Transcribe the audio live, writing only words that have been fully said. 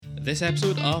This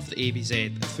episode of the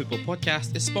ABZ Football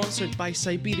Podcast is sponsored by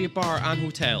Siberia Bar and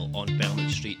Hotel on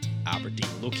Belmont Street, Aberdeen.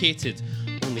 Located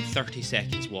only 30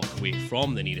 seconds walk away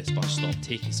from the nearest bus stop,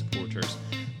 taking supporters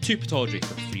to Pittodrie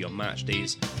for free on match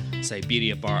days.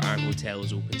 Siberia Bar and Hotel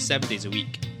is open 7 days a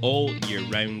week, all year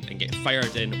round, and get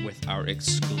fired in with our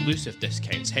exclusive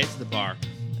discounts. Head to the bar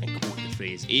and quote the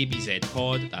phrase ABZ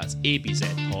Pod, that's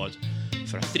ABZ Pod,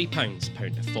 for a £3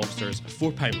 pint of Foster's,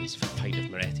 £4 for a pint of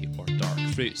Moretti or dark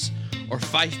fruits, or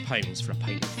 £5 for a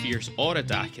pint of Fierce or a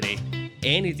daiquiri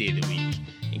any day of the week,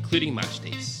 including match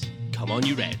days. Come on,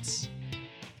 you Reds.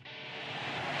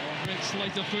 Red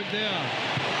slight of foot there.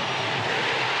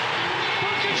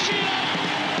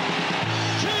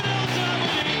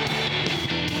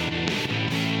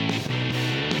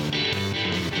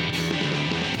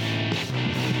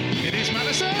 It is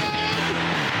Madison!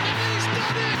 And he's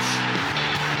done it!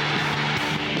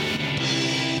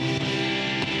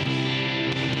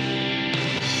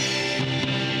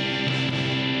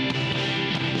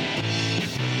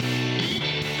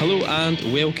 Hello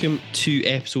and welcome to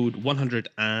episode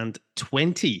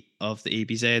 120 of the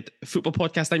ABZ Football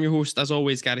Podcast. I'm your host, as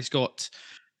always, Gary Scott.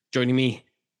 Joining me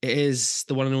is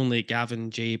the one and only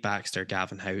Gavin J. Baxter.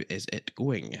 Gavin, how is it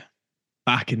going?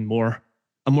 Back in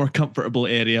a more comfortable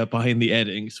area behind the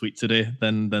editing suite today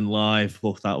than live.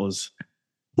 Oh, that was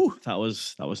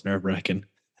nerve-wracking.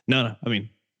 No, I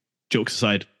mean, jokes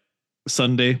aside,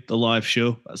 Sunday, the live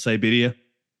show at Siberia,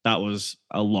 that was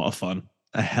a lot of fun.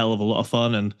 A hell of a lot of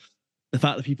fun, and the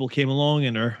fact that people came along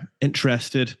and are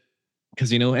interested,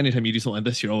 because anytime you do something like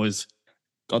this, you're always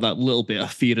got that little bit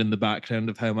of fear in the background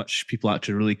of how much people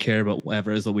actually really care about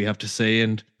whatever it is that we have to say.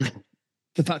 And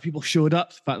the fact people showed up,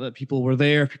 the fact that people were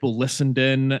there, people listened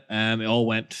in, it all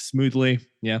went smoothly.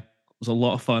 Yeah, it was a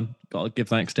lot of fun. Got to give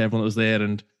thanks to everyone that was there,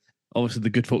 and obviously the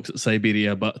good folks at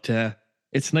Siberia. But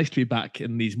it's nice to be back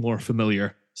in these more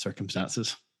familiar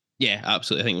circumstances. Yeah,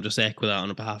 absolutely. I think we'll just echo that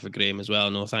on behalf of Graham as well.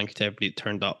 No, thank you to everybody that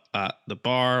turned up at the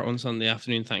bar on Sunday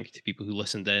afternoon. Thank you to people who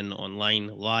listened in online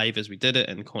live as we did it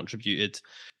and contributed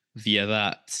via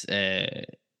that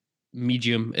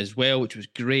medium as well, which was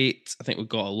great. I think we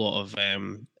got a lot of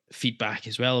feedback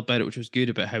as well about it, which was good,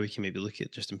 about how we can maybe look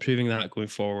at just improving that going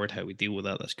forward, how we deal with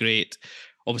that. That's great.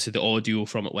 Obviously, the audio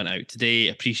from it went out today.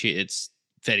 Appreciate it's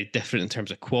very different in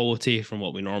terms of quality from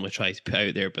what we normally try to put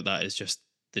out there, but that is just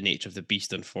the nature of the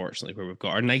beast, unfortunately, where we've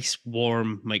got our nice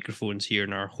warm microphones here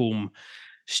in our home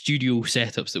studio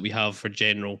setups that we have for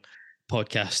general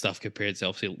podcast stuff compared to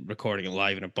obviously recording it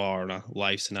live in a bar and a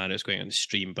live scenario is going on the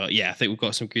stream. But yeah, I think we've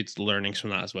got some good learnings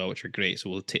from that as well, which are great. So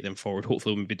we'll take them forward.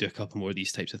 Hopefully we'll maybe do a couple more of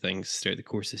these types of things throughout the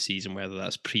course of the season, whether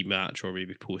that's pre-match or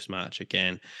maybe post-match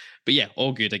again. But yeah,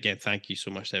 all good. Again, thank you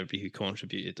so much to everybody who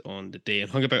contributed on the day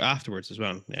and hung about afterwards as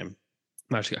well.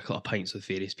 Managed to get a couple of pints with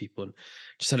various people and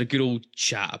just had a good old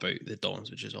chat about the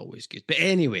Dons, which is always good. But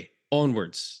anyway,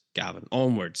 onwards, Gavin,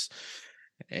 onwards.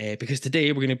 Because today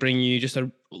we're going to bring you just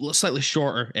a slightly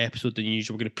shorter episode than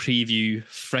usual. We're going to preview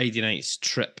Friday night's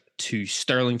trip to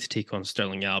Stirling to take on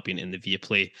Stirling Albion in the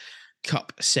Viaplay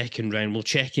Cup second round. We'll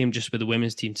check in just with the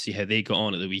women's team to see how they got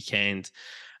on at the weekend.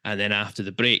 And then after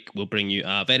the break, we'll bring you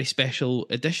a very special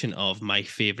edition of My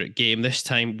Favourite Game. This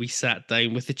time we sat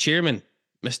down with the chairman,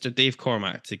 Mr. Dave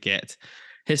Cormack, to get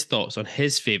his thoughts on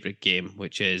his favourite game,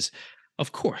 which is,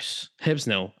 of course, Hibs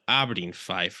 0, Aberdeen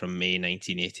 5 from May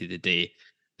 1980, the day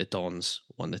the Dons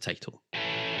won the title.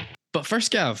 But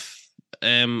first, Gav,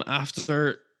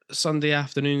 after Sunday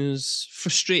afternoon's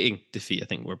frustrating defeat, I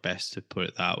think we're best to put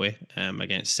it that way,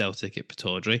 against Celtic at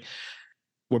Pittodrie,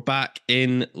 we're back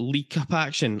in League Cup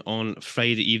action on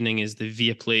Friday evening as the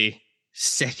Viaplay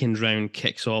second round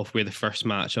kicks off. We're the first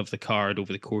match of the card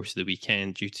over the course of the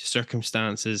weekend due to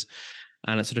circumstances,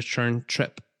 and it's a return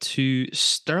trip to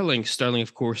Stirling. Stirling,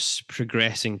 of course,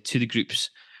 progressing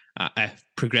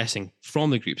from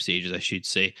the group stages, I should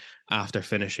say, after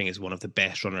finishing as one of the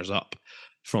best runners-up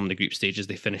from the group stages.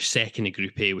 They finished second in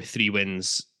Group A with 3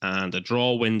 wins and a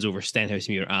draw, wins over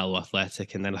Stenhousemuir Alloa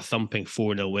Athletic, and then a thumping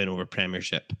 4-0 win over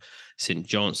Premiership St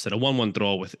Johnstone. A 1-1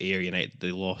 draw with Ayr United.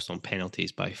 They lost on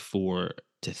penalties by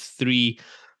 4-3.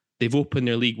 They've opened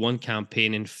their League One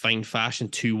campaign in fine fashion,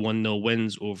 2 1-0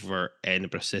 wins over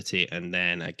Edinburgh City and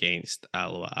then against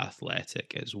Alloa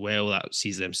Athletic as well. That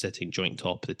sees them sitting joint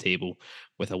top of the table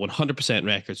with a 100%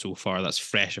 record so far. That's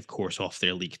fresh, of course, off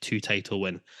their League Two title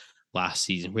win last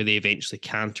season, where they eventually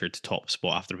cantered to top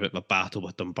spot after a bit of a battle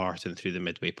with Dumbarton through the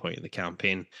midway point of the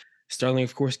campaign. Stirling,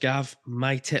 of course, Gav,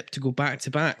 my tip to go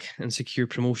back-to-back and secure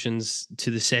promotions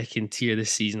to the second tier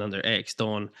this season under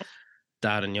ex-Don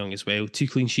Darren Young as well. 2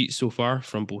 clean sheets so far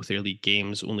from both their league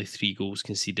games, only 3 goals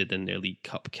conceded in their League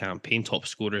Cup campaign. Top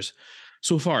scorers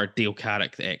So far, Dale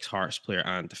Carrick, the ex-Hearts player,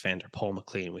 and defender Paul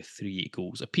McLean with 38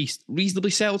 goals apiece.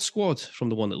 Reasonably settled squad from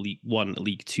the one that won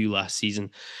League Two last season.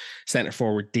 Centre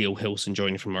forward Dale Hilson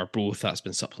joining from Arbroath. That's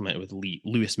been supplemented with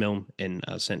Lewis Milne in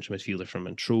as central midfielder from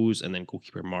Montrose, and then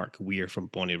goalkeeper Mark Weir from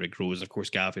Bonnyrigg Rose. Of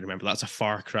course, Gav, remember that's a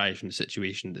far cry from the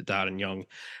situation that Darren Young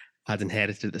had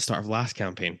inherited at the start of last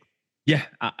campaign. Yeah,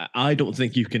 I don't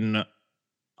think you can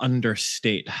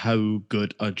understate how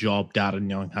good a job Darren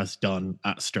Young has done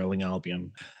at Stirling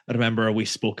Albion. I remember we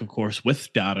spoke, of course,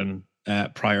 with Darren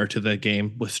prior to the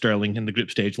game with Stirling in the group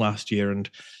stage last year, and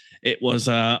it was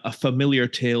a familiar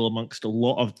tale amongst a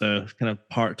lot of the kind of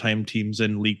part-time teams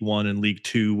in League One and League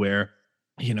Two, where,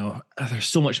 you know, there's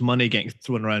so much money getting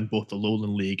thrown around both the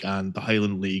Lowland League and the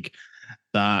Highland League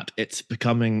that it's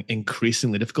becoming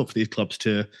increasingly difficult for these clubs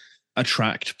to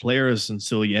attract players, and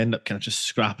so you end up kind of just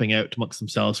scrapping out amongst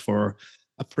themselves for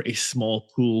a pretty small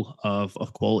pool of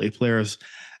quality players.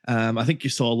 I think you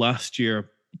saw last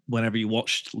year, whenever you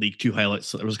watched League Two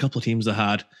highlights, there was a couple of teams that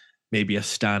had maybe a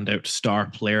standout star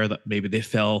player that maybe they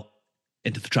fell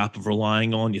into the trap of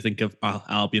relying on. You think of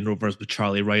Albion Rovers with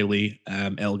Charlie Riley,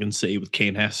 Elgin City with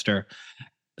Kane Hester.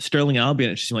 Stirling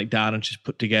Albion, it just seemed like Darren just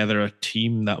put together a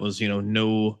team that was, you know,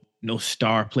 no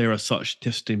star player as such,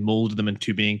 just to mold them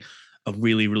into being a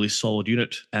really, really solid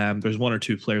unit. There's one or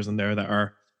two players in there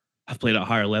that have played at a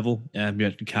higher level. You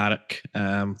mentioned Carrick,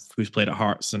 who's played at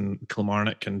Hearts and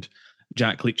Kilmarnock, and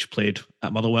Jack Leach played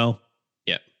at Motherwell.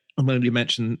 Yeah. And when you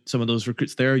mentioned some of those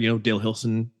recruits there, you know, Dale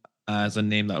Hilson as a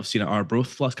name that I've seen at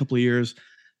Arbroath the last couple of years.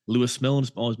 Lewis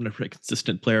Milne's always been a pretty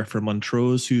consistent player for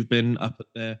Montrose, who's been up at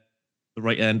the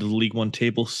right end of the League One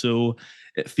table. So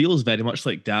it feels very much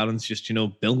like Darren's just, you know,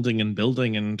 building and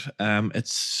building, and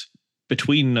it's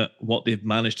between what they've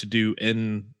managed to do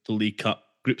in the League Cup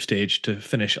group stage to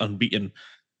finish unbeaten,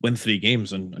 win 3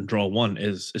 games and draw 1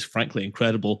 is frankly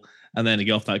incredible. And then to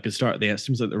get off that good start, it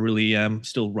seems like they're really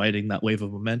still riding that wave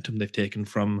of momentum they've taken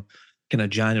from kind of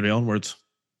January onwards.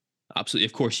 Absolutely.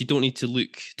 Of course, you don't need to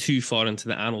look too far into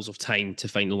the annals of time to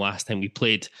find the last time we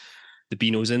played the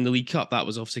Beanos in the League Cup. That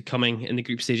was obviously coming in the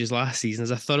group stages last season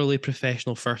as a thoroughly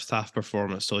professional first half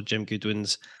performance. Saw Jim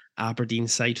Goodwin's Aberdeen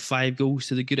side 5 goals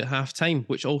to the good at half time,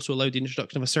 which also allowed the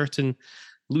introduction of a certain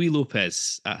Louis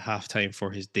Lopez at half time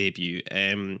for his debut.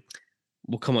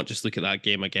 We'll come on, just look at that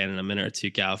game again in a minute or two,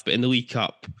 Gav. But in the League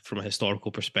Cup, from a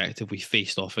historical perspective, we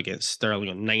faced off against Stirling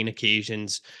on 9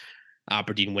 occasions.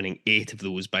 Aberdeen winning 8 of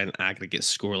those by an aggregate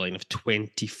scoreline of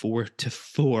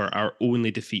 24-4. Our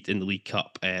only defeat in the League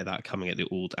Cup, that coming at the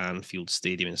old Anfield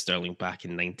Stadium in Stirling back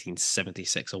in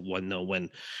 1976, a 1-0 win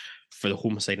for the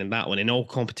home side in that one. In all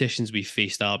competitions, we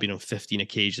faced Albion on 15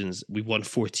 occasions. We won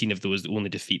 14 of those, the only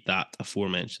defeat that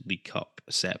aforementioned League Cup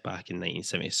set back in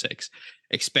 1976.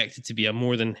 Expected to be a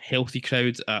more than healthy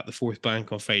crowd at the Fourth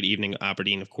Bank on Friday evening.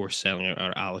 Aberdeen, of course, selling out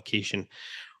our allocation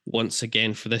once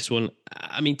again for this one.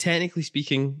 I mean, technically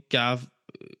speaking, Gav,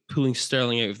 pulling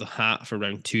Stirling out of the hat for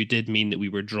round 2 did mean that we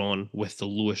were drawn with the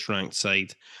lowest ranked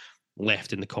side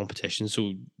left in the competition.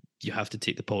 So you have to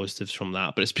take the positives from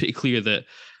that. But it's pretty clear that,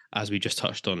 as we just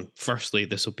touched on, firstly,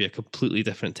 this will be a completely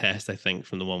different test, I think,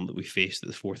 from the one that we faced at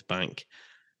the Fourth Bank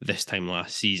this time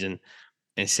last season.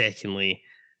 And secondly,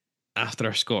 after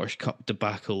our Scottish Cup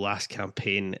debacle last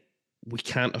campaign, we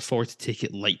can't afford to take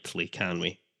it lightly, can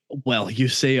we? Well, you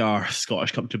say our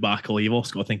Scottish Cup debacle, you've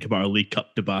also got to think about our League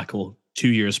Cup debacle 2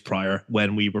 years prior,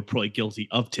 when we were probably guilty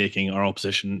of taking our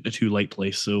opposition too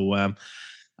lightly. So I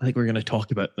think we're going to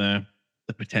talk about the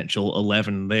potential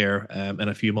 11 there in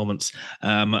a few moments.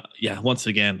 Once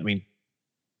again, I mean,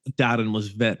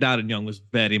 Darren Young was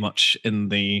very much in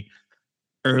the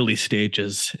early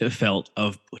stages, it felt,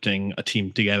 of putting a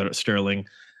team together at Stirling.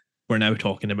 We're now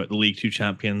talking about the League Two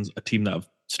champions, a team that have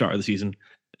started the season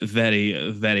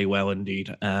very, very well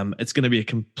indeed. It's going to be a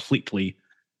completely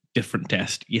different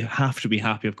test. You have to be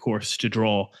happy, of course, to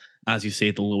draw, as you say,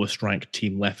 the lowest ranked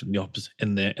team left in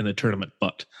the tournament,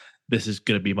 but this is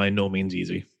going to be by no means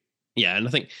easy. Yeah, and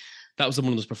I think that was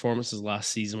one of those performances last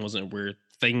season, wasn't it, where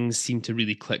things seemed to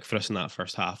really click for us in that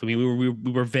first half. I mean,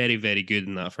 we were very, very good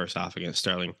in that first half against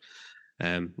Stirling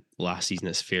last season,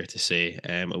 it's fair to say.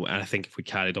 And I think if we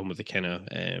carried on with the kind of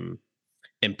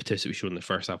impetus that we showed in the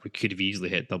first half, we could have easily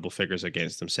hit double figures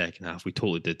against them second half. We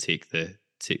totally did take the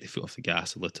foot off the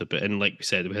gas a little bit. And like we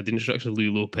said, we had the introduction of Louis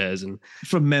Lopez. And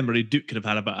from memory, Duke could have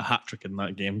had about a hat-trick in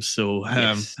that game. So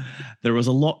yes. There was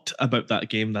a lot about that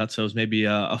game that was maybe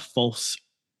a false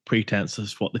pretense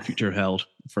as what the future held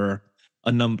for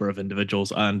a number of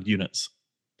individuals and units.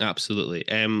 Absolutely.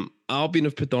 Albion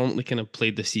have predominantly kind of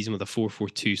played this season with a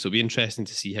 4-4-2, so it'll be interesting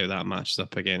to see how that matches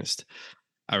up against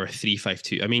our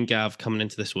 3-5-2. I mean, Gav, coming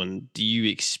into this one, do you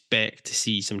expect to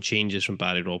see some changes from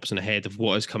Barry Robson ahead of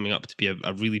what is coming up to be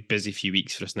a really busy few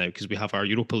weeks for us now? Because we have our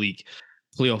Europa League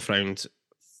playoff round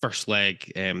first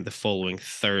leg the following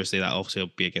Thursday. That obviously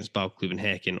will be against Balklub and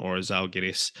Häcken, or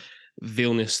Zalgiris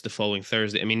Vilnius the following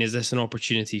Thursday. I mean, is this an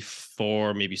opportunity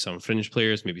for maybe some fringe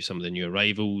players, maybe some of the new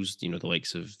arrivals, the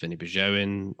likes of Vinny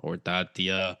Bajauin or Dad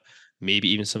Dia, maybe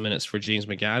even some minutes for James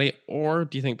McGarry? Or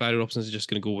do you think Barry Robson is just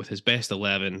going to go with his best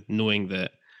 11, knowing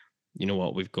that,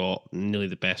 we've got nearly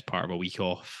the best part of a week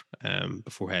off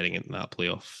before heading into that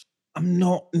playoff? I'm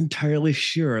not entirely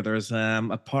sure. There's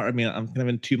a part of me, I'm kind of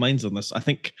in two minds on this. I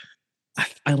think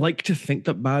I like to think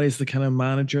that Barry's the kind of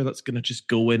manager that's going to just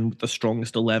go in with the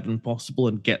strongest 11 possible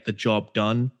and get the job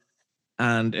done.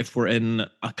 And if we're in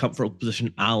a comfortable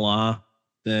position a la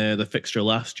the fixture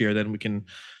last year, then we can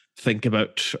think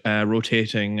about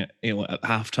rotating, at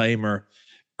halftime or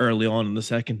early on in the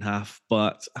second half.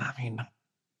 But I mean,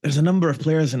 there's a number of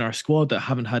players in our squad that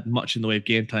haven't had much in the way of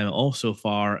game time at all so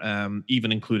far,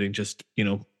 even including just,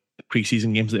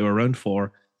 preseason games that they were around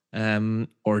for.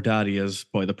 Or Daddy is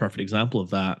probably the perfect example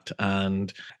of that.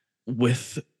 And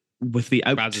with the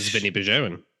out, as is Vinny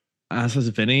Bajauin. As has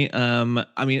Vinny. I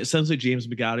mean, it sounds like James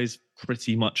McGarry's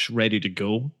pretty much ready to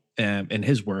go. In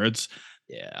his words.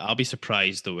 Yeah, I'll be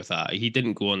surprised though with that. He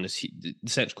didn't go on this. The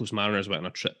Central Coast Mariners went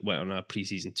on a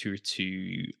preseason tour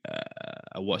to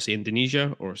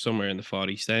Indonesia or somewhere in the Far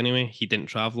East. Anyway, he didn't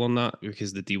travel on that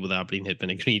because the deal with Aberdeen had been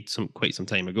agreed quite some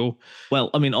time ago. Well,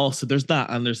 I mean, also there's that,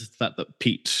 and there's that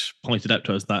Pete pointed out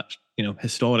to us that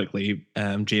historically,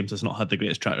 James has not had the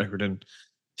greatest track record in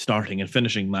starting and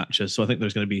finishing matches. So I think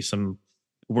there's going to be some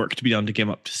work to be done to get him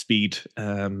up to speed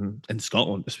in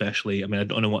Scotland, especially. I mean, I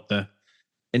don't know what the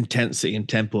intensity and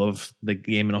tempo of the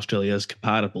game in Australia is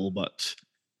compatible, but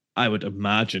I would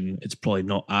imagine it's probably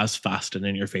not as fast and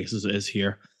in your face as it is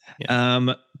here.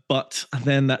 Yeah. But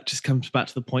then that just comes back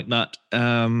to the point that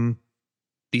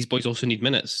these boys also need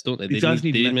minutes, don't they? They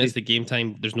need minutes. The game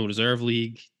time. There's no reserve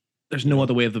league. There's no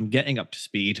other way of them getting up to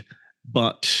speed.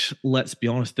 But let's be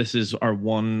honest, this is our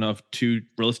one of two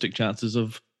realistic chances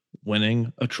of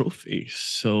winning a trophy.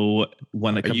 So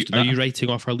when it comes to that, are you writing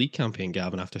off our league campaign,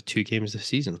 Gavin, after 2 games this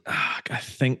season? I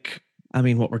think,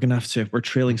 what we're going to have to, we're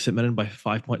trailing St Mirren by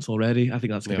 5 points already. I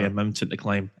think that's going to be a mountain to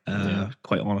climb,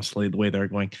 quite honestly, the way they're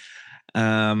going.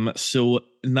 So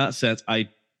in that sense, I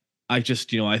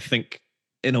just, I think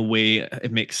in a way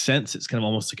it makes sense. It's kind of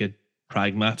almost like a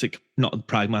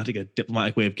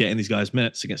diplomatic way of getting these guys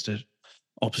minutes against an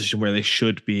opposition where they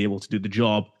should be able to do the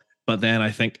job. But then I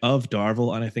think of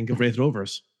Darvel and I think of Wraith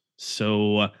Rovers.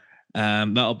 So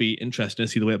that'll be interesting to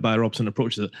see the way Barry Robson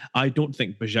approaches it. I don't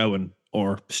think Bajauin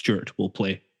or Stewart will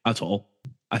play at all.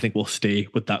 I think we'll stay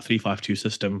with that 3-5-2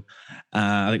 system.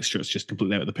 I think Stewart's just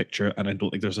completely out of the picture, and I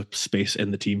don't think there's a space in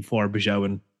the team for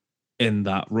Bajauin in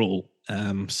that role.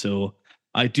 So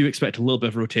I do expect a little bit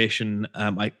of rotation.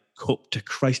 I hope to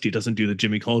Christ he doesn't do the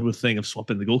Jimmy Caldwell thing of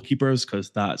swapping the goalkeepers, because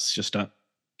that's just not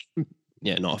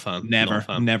a fan.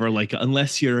 Never like it.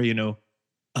 Unless you're,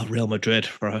 a Real Madrid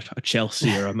or a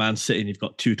Chelsea or a Man City and you've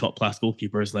got 2 top class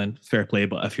goalkeepers, then fair play.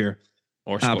 But if you're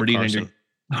Aberdeen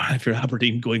if you're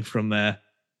Aberdeen going from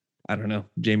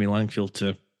Jamie Langfield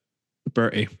to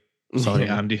Bertie. Sorry,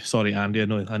 Andy. I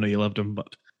know you loved him,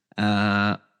 but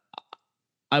I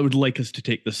would like us to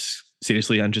take this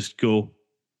seriously and just go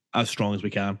as strong as we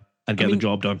can and get the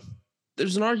job done.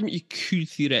 There's an argument you could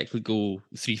theoretically go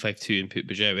 3-5-2 and put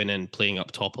Bajauin in playing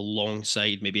up top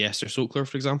alongside maybe Esther Sokler,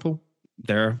 for example.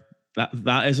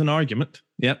 That is an argument.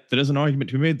 Yep, there is an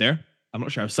argument to be made there. I'm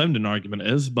not sure how sound an argument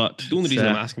is, but the only reason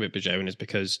I'm asking about Bajauin is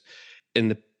because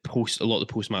in a lot of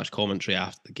the post-match commentary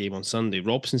after the game on Sunday,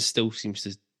 Robson still seems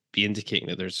to be indicating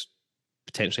that there's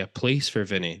potentially a place for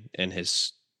Vinny in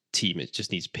his team. It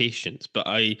just needs patience. But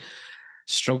I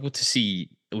struggle to see,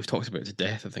 we've talked about it to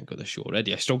death, I think, on the show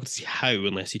already. I struggle to see how,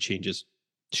 unless he changes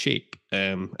shape.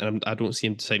 And I don't see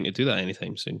him deciding to do that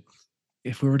anytime soon.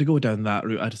 If we were to go down that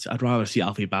route, I'd rather see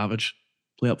Alfie Babbage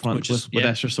play up front with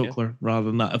Esther Sokler rather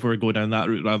than that. If we were to go down that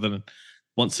route, rather than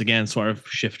once again sort of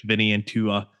shift Vinny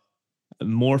into a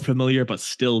more familiar but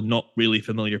still not really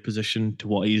familiar position to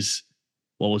what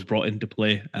was brought into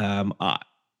play.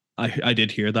 I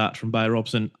did hear that from Barry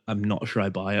Robson. I'm not sure I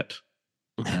buy it.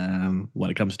 When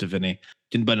it comes to Vinny,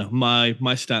 but no,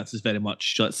 my stance is very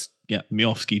much let's get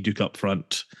Miofsky, Duke up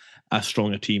front, as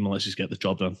strong a team, and let's just get the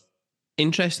job done.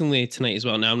 Interestingly, tonight as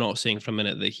well. Now, I'm not saying for a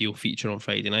minute that he'll feature on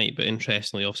Friday night, but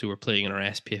interestingly, obviously, we're playing in our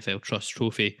SPFL Trust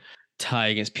Trophy tie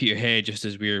against Peterhead just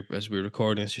as we're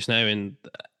recording this just now, and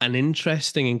an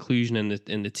interesting inclusion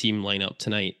in the team lineup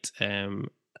tonight, in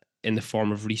the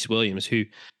form of Rhys Williams, who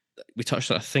we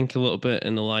touched on, I think, a little bit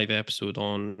in the live episode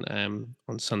on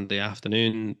Sunday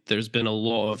afternoon. There's been a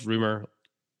lot of rumor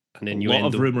and A lot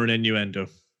of innuendo rumor and innuendo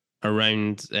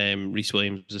around Reece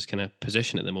Williams' kind of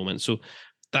position at the moment. So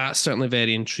that's certainly a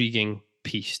very intriguing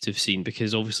piece to have seen,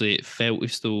 because obviously it felt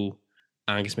as though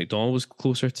Angus MacDonald was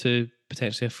closer to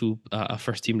potentially a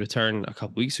first team return a couple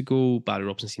of weeks ago. Barry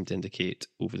Robson seemed to indicate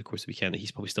over the course of the weekend that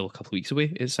he's probably still a couple of weeks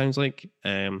away, it sounds like.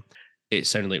 It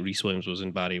sounded like Reece Williams was,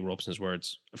 in Barry Robson's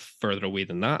words, further away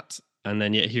than that. And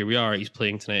then yet here we are. He's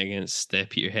playing tonight against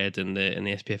Peterhead in the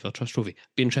SPFL Trust Trophy.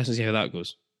 Be interesting to see how that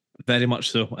goes. Very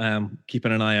much so.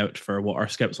 Keeping an eye out for what our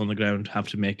scouts on the ground have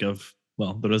to make of,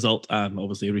 well, the result and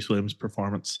obviously Reece Williams'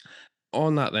 performance.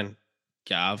 On that then,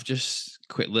 Gav, just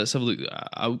quick, let's have a look.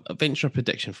 I'll venture a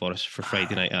prediction for us for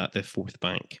Friday night at the Fourth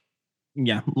Bank.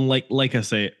 Yeah, like I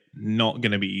say, not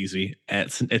going to be easy.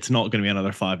 It's not going to be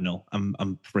another 5-0.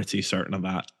 I'm pretty certain of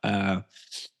that.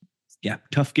 Yeah,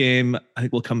 tough game. I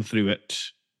think we'll come through it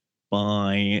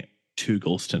by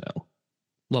 2-0.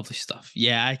 Lovely stuff.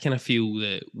 Yeah, I kind of feel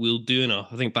that we'll do enough.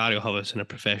 I think Barry will have us in a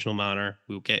professional manner.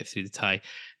 We'll get through the tie.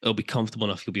 It'll be comfortable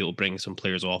enough. He'll be able to bring some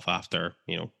players off after,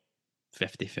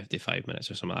 50, 55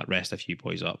 minutes or something like that. Rest a few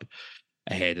boys up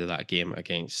ahead of that game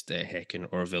against Häcken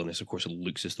or Vilnius. Of course, it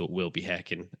looks as though it will be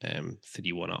Häcken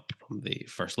 3-1 up from the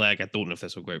first leg. I don't know if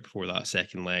this will go out before that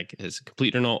second leg is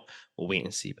complete or not. We'll wait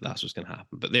and see, but that's what's going to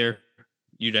happen. But there,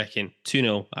 you reckon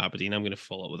 2-0 Aberdeen. I'm going to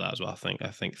follow up with that as well. I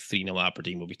think 3-0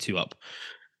 Aberdeen will be 2 up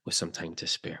with some time to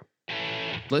spare.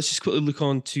 Let's just quickly look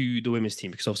on to the women's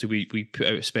team, because obviously we put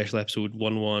out a special episode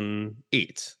 118.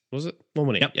 Was it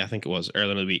 118? Yep. Yeah, I think it was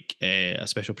earlier in the week. A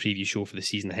special preview show for the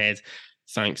season ahead.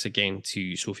 Thanks again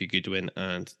to Sophie Goodwin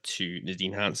and to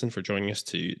Nadine Hansen for joining us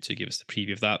to give us the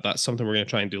preview of that. That's something we're going to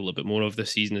try and do a little bit more of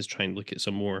this season, is try and look at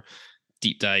some more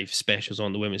deep dive specials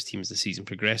on the women's team as the season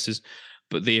progresses.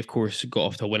 But they, of course, got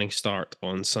off to a winning start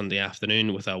on Sunday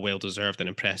afternoon with a well-deserved and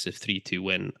impressive 3-2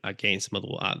 win against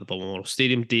Motherwell at the Balmoral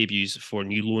Stadium. Debuts for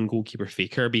new lone goalkeeper Faye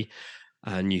Kirby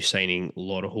and new signing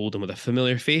Laura Holden with a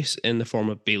familiar face in the form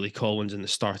of Bailey Collins in the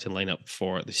starting lineup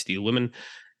for the Steel Women.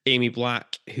 Amy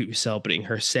Black, who was celebrating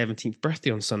her 17th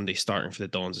birthday on Sunday, starting for the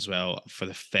Dons as well for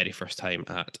the very first time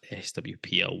at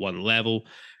SWPL 1 level.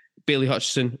 Bailey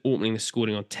Hutchison opening the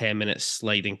scoring on 10 minutes,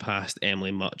 sliding past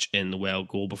Emily Much in the well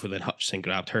goal before then Hutchison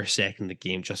grabbed her second of the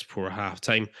game just before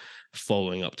half-time,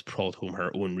 following up to prod home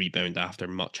her own rebound after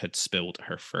Much had spilled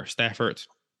her first effort.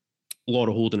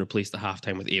 Laura Holden replaced at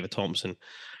half-time with Ava Thompson,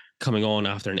 coming on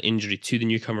after an injury to the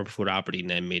newcomer before Aberdeen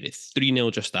then made it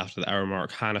 3-0 just after the hour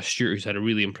mark. Hannah Stewart, who's had a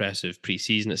really impressive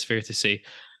pre-season, it's fair to say,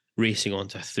 racing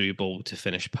onto a through ball to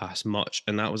finish past Much.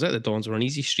 And that was it. The Dons were on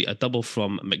easy street. A double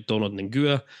from McDonald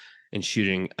Ngua,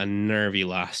 ensuring a nervy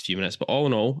last few minutes. But all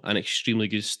in all, an extremely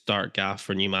good start, Gaff,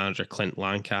 for new manager Clint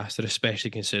Lancaster, especially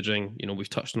considering, we've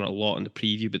touched on it a lot in the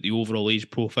preview, but the overall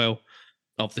age profile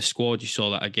of the squad, you saw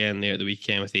that again there at the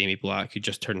weekend with Amy Black, who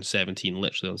just turned 17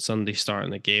 literally on Sunday, starting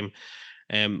the game,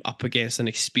 up against an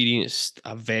experienced,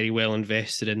 a very well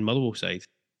invested in Motherwell side.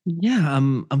 Yeah,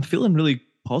 I'm feeling really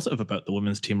positive about the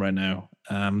women's team right now.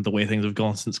 The way things have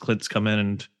gone since Clint's come in,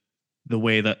 and the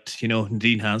way that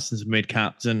Nadine Hansen's made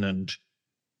captain, and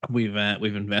we've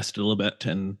invested a little bit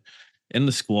in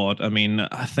the squad. I mean,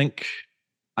 I think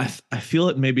I feel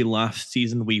that maybe last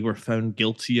season we were found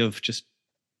guilty of just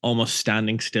almost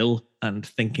standing still and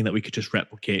thinking that we could just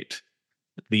replicate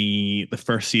the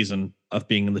first season of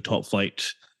being in the top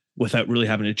flight without really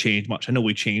having to change much. I know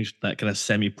we changed that kind of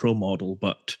semi-pro model,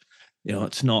 but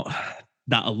it's not,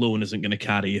 that alone isn't going to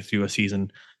carry you through a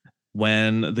season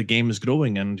when the game is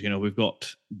growing. And we've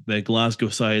got the Glasgow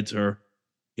sides are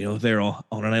they're all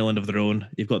on an island of their own.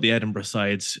 You've got the Edinburgh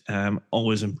sides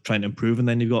always trying to improve, and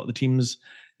then you've got the teams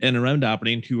in and around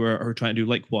Aberdeen who are trying to do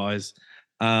likewise.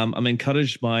 I'm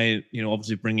encouraged by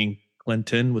obviously bringing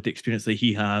Clint in with the experience that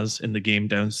he has in the game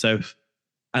down south,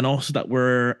 and also that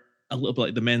we're a little bit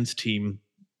like the men's team,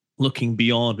 looking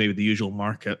beyond maybe the usual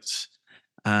markets,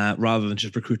 rather than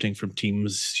just recruiting from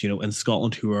teams in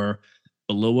Scotland who are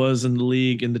below us in the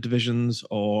league, in the divisions,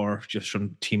 or just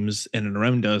from teams in and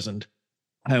around us. And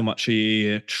how much are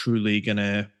you truly going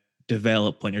to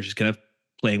develop when you're just kind of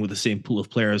playing with the same pool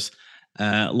of players?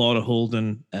 Laura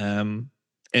Holden,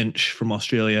 Inch from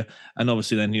Australia, and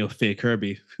obviously then Faye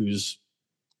Kirby, who's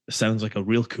sounds like a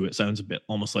real coup. It sounds a bit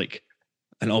almost like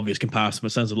an obvious comparison, but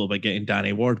it sounds a little bit getting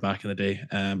Danny Ward back in the day,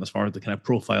 as far as the kind of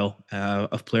profile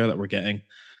of player that we're getting.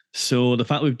 So the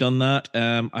fact we've done that,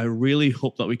 I really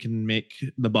hope that we can make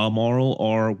the Balmoral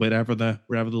or wherever the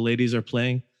ladies are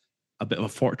playing a bit of a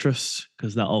fortress,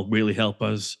 because that'll really help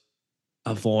us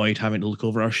avoid having to look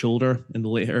over our shoulder in the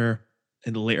later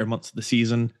months of the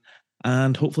season.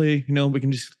 And hopefully, we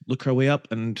can just look our way up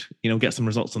and, get some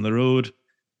results on the road.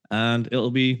 And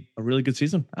it'll be a really good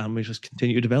season. And we just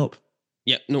continue to develop.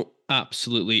 Yeah, no,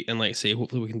 absolutely. And like I say,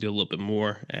 hopefully we can do a little bit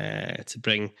more to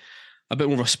bring a bit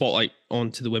more of a spotlight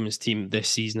onto the women's team this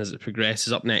season as it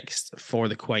progresses. Up next for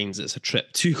the Quines, it's a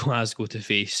trip to Glasgow to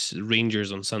face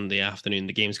Rangers on Sunday afternoon.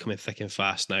 The game's coming thick and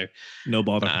fast now. No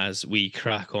bother. As we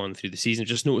crack on through the season.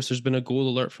 Just noticed there's been a goal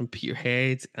alert from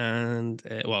Peterhead and,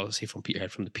 I'll say from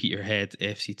Peterhead, from the Peterhead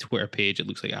FC Twitter page. It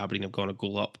looks like Aberdeen have gone a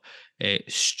goal up.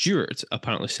 Stewart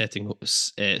apparently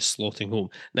slotting home.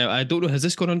 Now, I don't know, has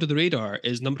this gone under the radar?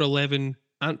 Is number 11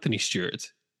 Anthony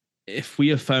Stewart? If we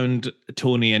have found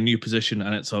Tony a new position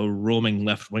and it's a roaming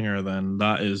left winger, then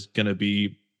that is going to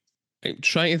be... I'm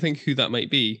trying to think who that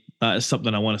might be. That is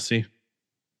something I want to see.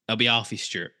 It'll be Alfie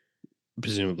Stewart,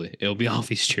 presumably. It'll be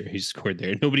Alfie Stewart who scored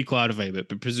there. Nobody clarified it,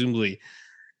 but presumably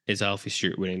it's Alfie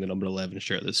Stewart wearing the number 11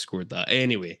 shirt that scored that.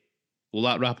 Anyway, will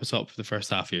that wrap us up for the first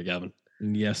half here, Gavin?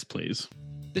 Yes, please.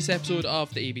 This episode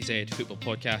of the ABZ Football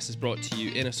Podcast is brought to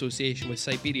you in association with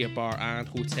Siberia Bar and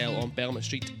Hotel on Belmont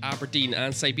Street, Aberdeen.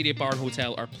 And Siberia Bar and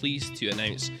Hotel are pleased to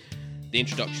announce the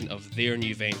introduction of their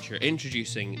new venture,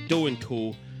 introducing Dough &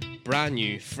 Co. Brand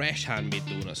new, fresh handmade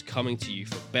donuts coming to you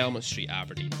from Belmont Street,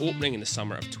 Aberdeen, opening in the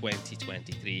summer of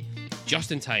 2023,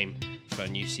 just in time for a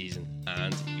new season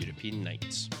and European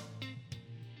nights.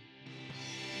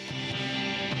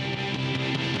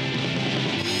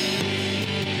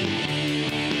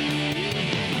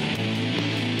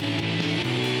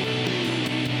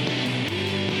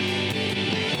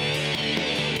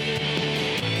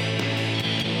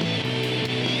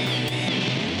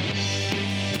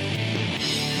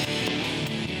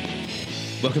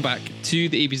 Welcome back to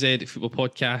the ABZ Football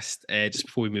Podcast. Just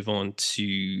before we move on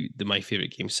to the My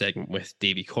Favourite Game segment with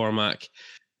Davey Cormack,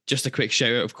 just a quick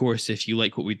shout out, of course, if you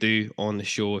like what we do on the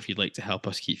show, if you'd like to help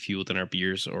us keep fueled in our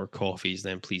beers or coffees,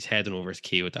 then please head on over to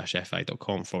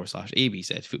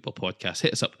ko-fi.com/ABZ Football Podcast.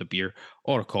 Hit us up with a beer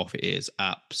or a coffee. It is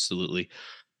absolutely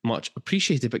much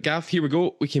appreciated. But Gav, here we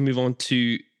go. We can move on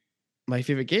to My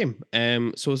Favourite Game.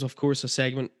 So it's, of course, a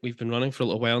segment we've been running for a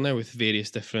little while now with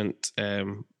various different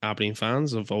Aberdeen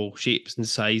fans of all shapes and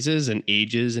sizes and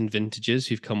ages and vintages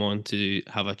who've come on to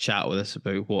have a chat with us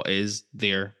about what is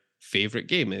their favourite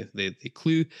game. The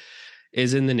clue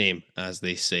is in the name, as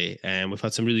they say. We've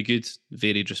had some really good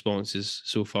varied responses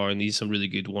so far, and these some really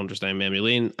good wanders down memory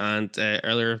lane. And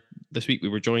earlier this week, we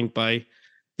were joined by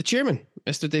the chairman,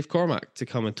 Mr. Dave Cormack, to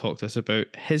come and talk to us about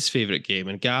his favourite game.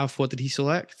 And Gav, what did he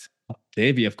select?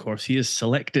 Davey, of course, he has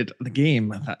selected the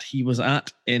game that he was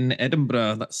at in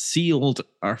Edinburgh that sealed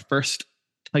our first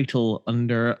title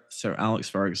under Sir Alex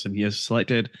Ferguson. He has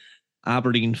selected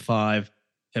Aberdeen 5,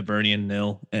 Hibernian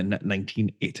 0 in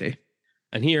 1980.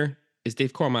 And here is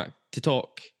Dave Cormack to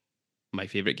talk My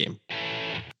Favourite Game.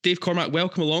 Dave Cormack,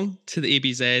 welcome along to the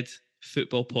ABZ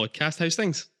Football Podcast. How's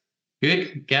things?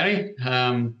 Good, Gary.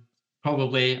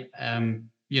 Probably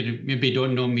you maybe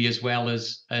don't know me as well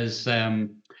as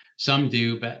some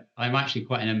do, but I'm actually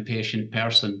quite an impatient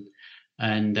person,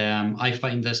 and I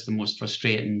find this the most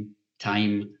frustrating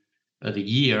time of the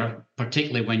year,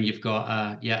 particularly when you've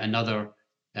got yet another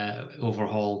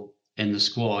overhaul in the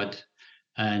squad.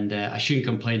 And I shouldn't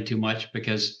complain too much,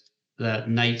 because the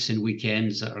nights and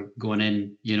weekends that are going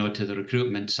in, to the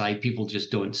recruitment side, people just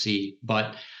don't see.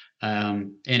 But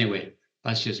anyway,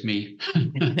 that's just me.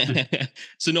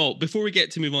 So no, before we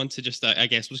get to move on to just, I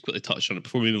guess we'll just quickly touch on it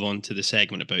before we move on to the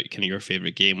segment about kind of your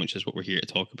favourite game, which is what we're here to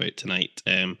talk about tonight.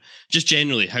 Just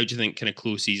generally, how do you think kind of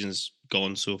close season's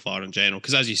gone so far in general?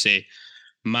 Because as you say,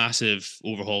 massive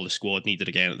overhaul of the squad needed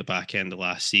again at the back end of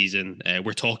last season.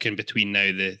 We're talking between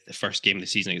now the first game of the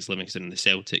season against Livingston and the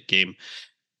Celtic game.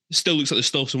 Still looks like there's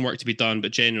still some work to be done,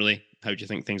 but generally, how do you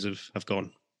think things have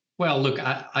gone? Well, look,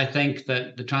 I think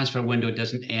that the transfer window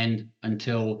doesn't end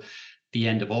until the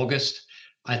end of August.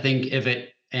 I think if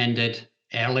it ended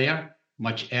earlier,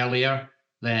 much earlier,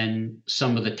 then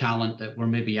some of the talent that we're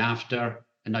maybe after,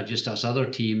 and not just us, other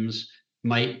teams,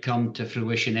 might come to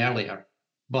fruition earlier.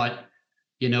 But,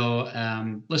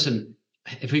 listen,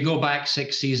 if we go back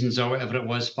 6 seasons or whatever it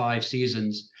was, 5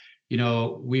 seasons,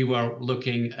 we were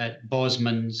looking at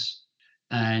Bosmans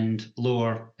and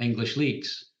lower English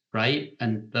leagues, right?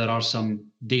 And there are some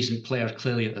decent players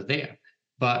clearly that are there.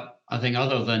 But I think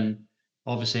other than,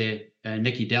 obviously,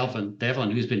 Nicky Devlin,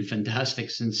 who's been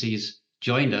fantastic since he's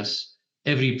joined us,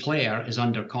 every player is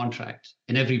under contract.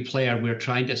 And every player we're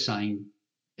trying to sign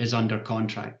is under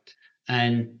contract.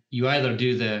 And you either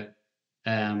do the,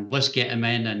 let's get him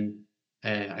in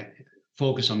and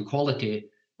focus on quality,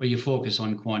 or you focus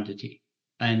on quantity.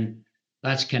 And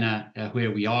that's kind of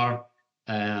where we are.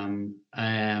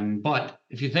 But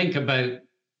if you think about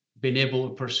being able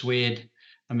to persuade,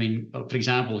 I mean, for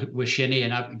example, with Shinnie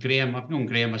and Graham, I've known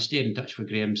Graham, I stayed in touch with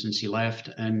Graham since he left.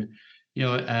 And,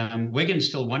 Wigan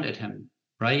still wanted him,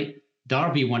 right?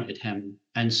 Derby wanted him.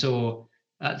 And so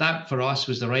that for us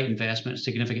was the right investment,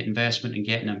 significant investment in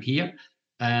getting him here.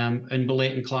 And with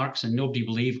Leighton Clarkson, nobody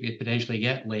believed we could potentially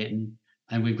get Leighton.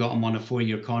 And we've got him on a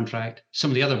 4-year contract.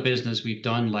 Some of the other business we've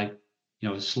done, like,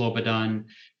 Slobodan,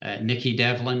 Nicky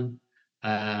Devlin,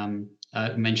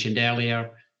 mentioned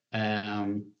earlier,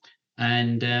 and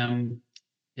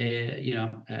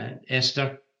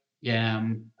Esther.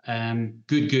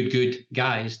 Good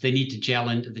guys. They need to gel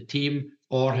into the team,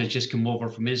 or has just come over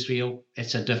from Israel.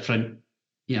 It's a different,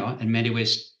 in many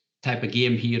ways, type of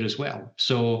game here as well.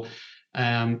 So,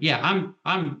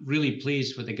 I'm really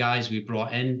pleased with the guys we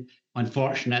brought in.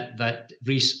 Unfortunate that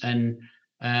Reece and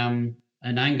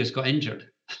Angus got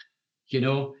injured,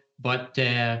 but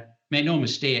make no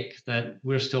mistake that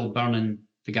we're still burning,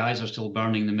 the guys are still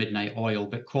burning the midnight oil,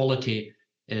 but quality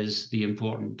is the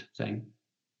important thing.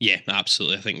 Yeah,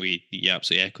 absolutely. I think we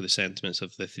absolutely echo the sentiments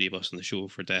of the three of us on the show,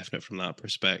 for definite from that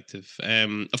perspective.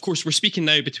 Of course, we're speaking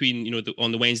now between,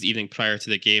 on the Wednesday evening prior to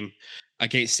the game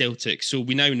against Celtic. So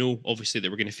we now know, obviously, that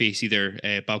we're going to face either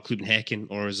Balklub and Häcken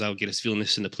or Zalgiris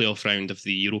Vilnius in the playoff round of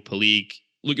the Europa League.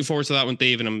 Looking forward to that one,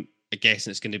 Dave, and I'm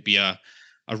guessing it's going to be a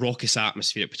raucous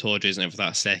atmosphere at Pittodrie, isn't it, for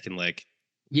that second leg?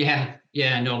 Yeah.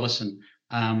 No, listen,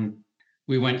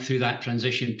 we went through that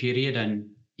transition period, and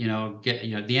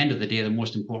at the end of the day, the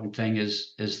most important thing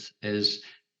is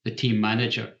the team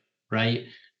manager, right?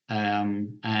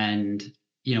 And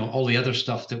all the other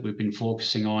stuff that we've been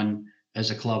focusing on as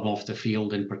a club off the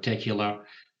field in particular.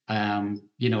 It's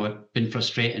been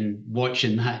frustrating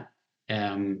watching that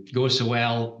go so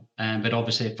well, but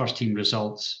obviously first team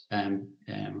results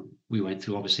we went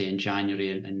through obviously in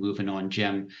January, and moving on,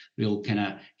 Jim, real kind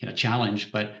of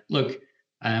challenge. But look,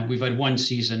 we've had one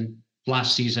season.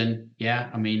 Last season,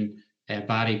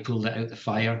 Barry pulled it out the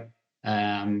fire.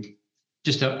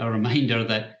 Just a reminder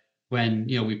that when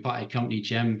we parted company,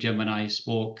 Jim and I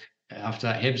spoke after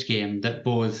that Hibs game, that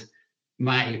both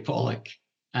Matty Pollock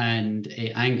and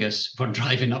Angus were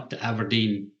driving up to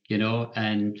Aberdeen,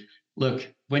 and look,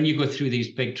 when you go through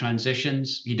these big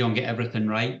transitions, you don't get everything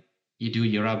right. You do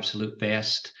your absolute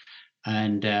best,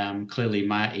 and clearly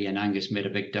Matty and Angus made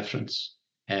a big difference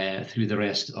through the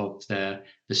rest of the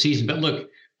season. But look,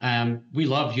 we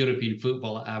love European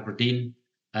football at Aberdeen,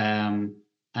 and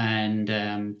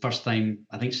first time,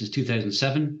 I think, since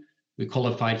 2007, we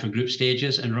qualified for group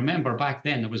stages. And remember, back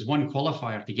then, there was one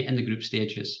qualifier to get in the group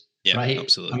stages. Yeah, right?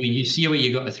 Absolutely. I mean, you see what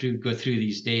you got to go through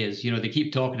these days. They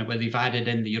keep talking about they've added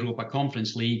in the Europa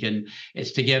Conference League, and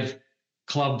it's to give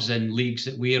clubs and leagues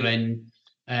that we're in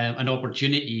an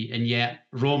opportunity, and yet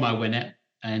Roma win it,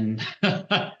 and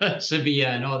Sevilla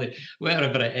and all the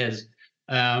wherever it is.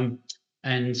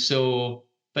 And so,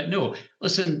 but no,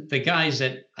 listen, the guys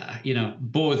that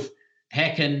both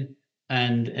Häcken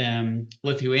and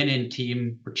Lithuanian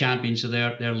team were champions of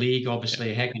their league.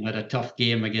 Obviously, Häcken had a tough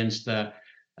game against the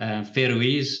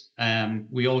Faroese.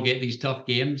 We all get these tough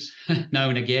games now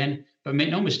and again, but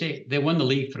make no mistake, they won the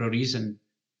league for a reason.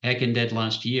 Häcken did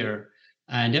last year,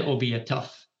 and it will be a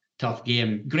tough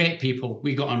game. Great people.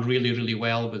 We got on really, really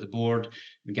well with the board,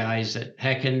 the guys at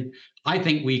Häcken. I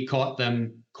think we caught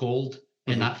them cold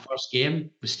in that first game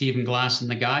with Stephen Glass and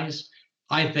the guys.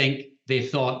 I think they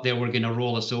thought they were going to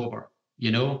roll us over,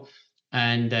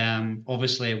 and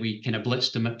obviously we kind of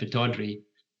blitzed them at Pittodrie,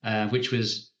 which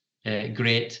was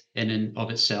great in and of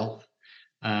itself.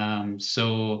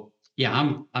 So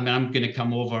yeah, I'm going to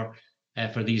come over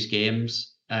for these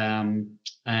games, and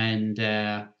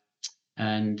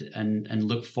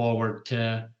look forward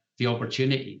to the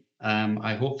opportunity.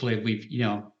 I hopefully we've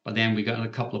by then we got a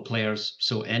couple of players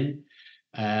in,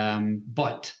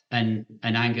 but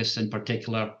Angus in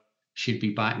particular should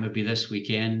be back maybe this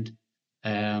weekend,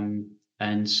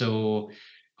 and so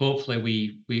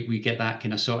hopefully we get that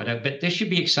kind of sorted out. But this should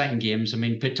be exciting games. I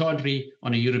mean, Pittodrie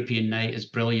on a European night is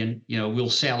brilliant. We'll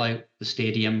sell out the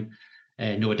stadium,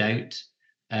 no doubt,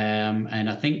 and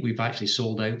I think we've actually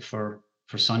sold out for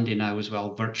Sunday now as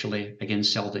well, virtually,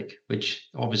 against Celtic, which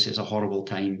obviously is a horrible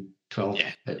time. 12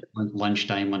 at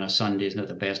lunchtime on a Sunday is not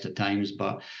the best of times,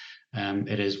 but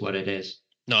it is what it is.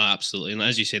 No, absolutely. And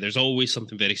as you say, there's always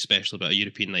something very special about a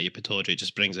European night at Pittodrie. It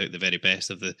just brings out the very best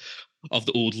of the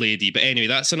old lady. But anyway,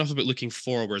 that's enough about looking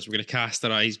forwards. We're going to cast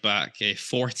our eyes back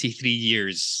 43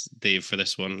 years, Dave, for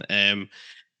this one.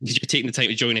 Because you're taking the time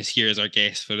to join us here as our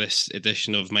guest for this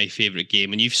edition of My Favourite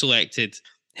Game. And you've selected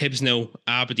Hibs 0,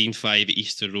 Aberdeen 5 at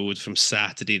Easter Road from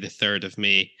Saturday, the 3rd of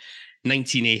May.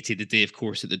 1980, the day, of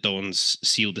course, that the Dons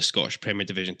sealed the Scottish Premier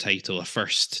Division title, a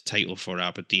first title for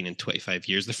Aberdeen in 25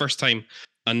 years. The first time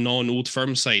a non-Old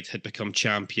Firm side had become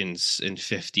champions in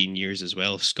 15 years as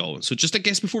well of Scotland. So just, I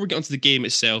guess, before we get onto the game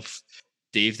itself,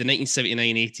 Dave, the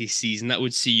 1979-80 season, that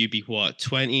would see you be what,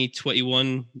 20,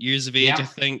 21 years of age, I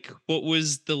think. What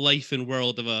was the life and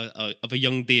world of a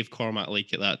young Dave Cormack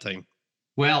like at that time?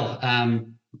 Well, I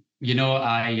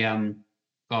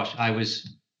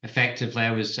was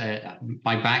effectively,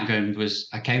 my background was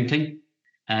accounting.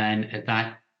 And at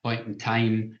that point in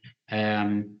time,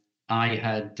 I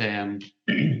had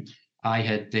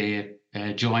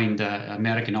joined an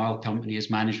American oil company as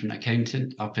management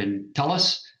accountant up in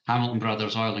Tullis, Hamilton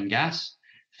Brothers Oil and Gas,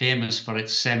 famous for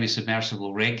its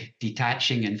semi-submersible rig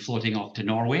detaching and floating off to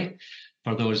Norway,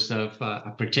 for those of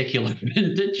a particular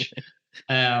vintage.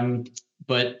 I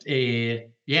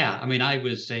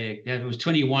was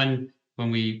 21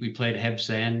 when we played Hibs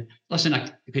then. Listen, I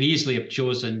could easily have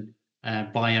chosen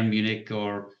Bayern Munich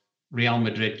or Real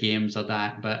Madrid games or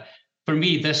that, but for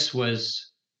me, this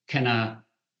was kind of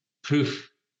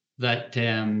proof that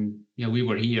we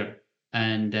were here,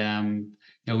 and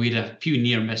we had a few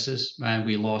near misses.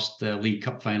 We lost the League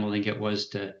Cup final, I think it was,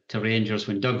 to Rangers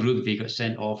when Doug Rugby got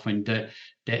sent off when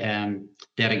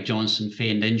Derek Johnson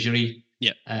feigned injury.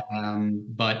 Yeah.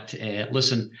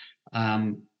 Listen,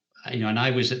 and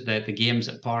I was at the games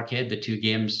at Parkhead, the two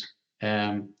games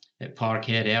at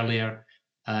Parkhead earlier,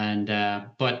 and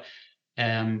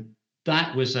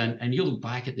that was and you look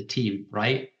back at the team,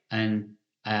 right? And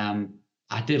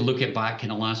I did look at back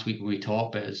kind of last week when we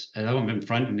talked, but I don't have it in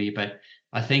front of me, but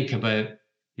I think about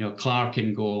Clark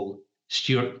in goal,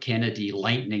 Stuart Kennedy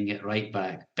lightning at right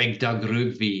back, Big Doug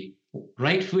Rugby,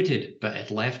 right-footed, but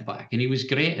at left back, and he was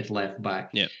great at left back.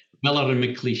 Yeah. Miller and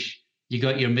McLeish. You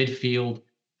got your midfield,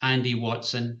 Andy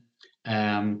Watson.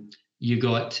 You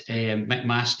got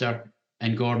McMaster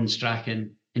and Gordon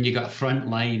Strachan, and you got a front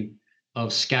line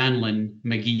of Scanlon,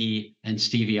 McGee, and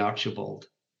Stevie Archibald.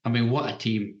 I mean, what a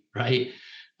team, right?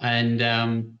 And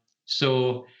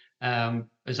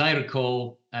as I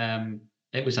recall,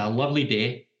 it was a lovely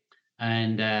day,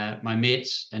 and my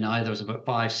mates and I, there was about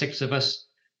 5, 6 of us,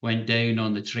 went down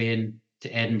on the train to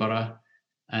Edinburgh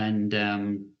and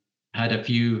had a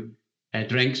few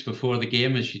drinks before the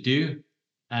game, as you do.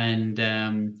 And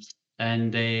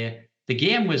the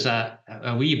game was a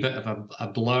wee bit of a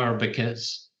blur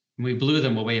because we blew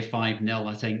them away 5-0.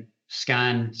 I think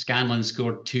Scanlon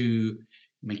scored 2,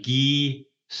 McGee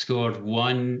scored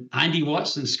 1, Andy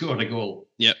Watson scored a goal.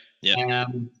 Yep.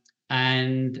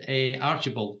 And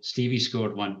Archibald, Stevie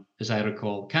scored 1, as I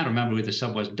recall. Can't remember who the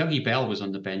sub was. Dougie Bell was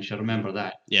on the bench. I remember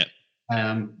that. Yeah.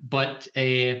 But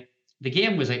the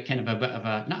game was a kind of a bit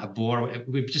of not a bore.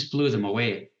 We just blew them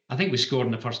away. I think we scored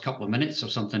in the first couple of minutes or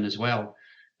something as well.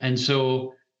 And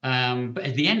so, but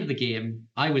at the end of the game,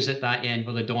 I was at that end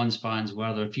where the Dons fans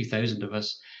were. There were a few thousand of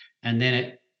us. And then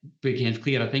it became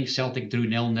clear, I think Celtic drew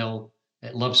 0-0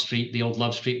 at Love Street, the old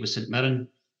Love Street with St Mirren,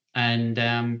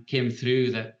 and came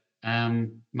through that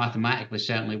mathematically,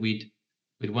 certainly we'd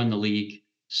won the league.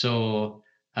 So,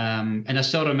 and I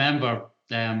still remember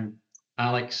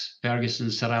Alex Ferguson,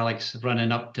 Sir Alex,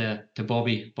 running up to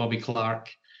Bobby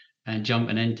Clark and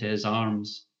jumping into his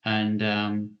arms, and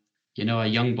a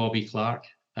young Bobby Clark,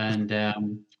 and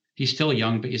he's still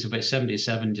young, but he's about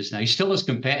 77 just now. He's still as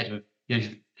competitive,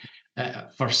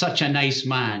 for such a nice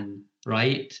man,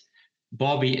 right?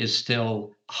 Bobby is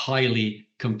still highly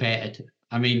competitive.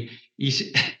 I mean,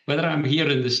 he's whether I'm here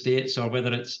in the States or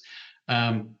whether it's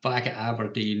back at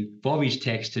Aberdeen, Bobby's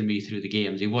texting me through the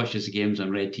games. He watches the games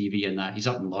on Red TV and that. He's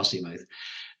up in Lossiemouth.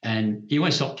 And he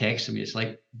won't stop texting me. It's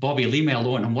like, Bobby, leave me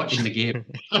alone. I'm watching the game.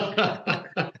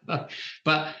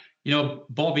 But,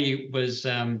 Bobby was,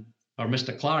 or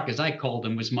Mr. Clark, as I called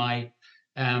him, was my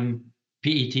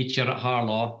PE teacher at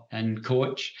Harlaw and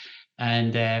coach.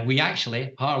 And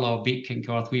Harlaw beat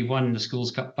Kincorth. We won the Schools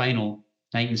Cup final,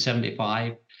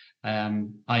 1975.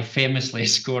 I famously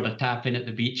scored a tap in at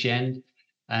the beach end,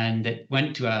 and it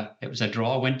was a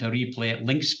draw, went to a replay at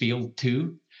Linksfield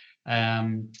 2.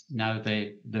 Now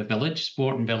the village,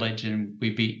 Sporting Village, and we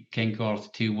beat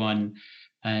Kincorth 2-1.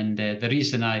 And the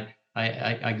reason I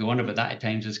go on about that at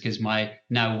times is because my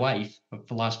now wife for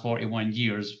the last 41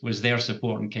 years was there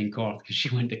supporting Kincorth because she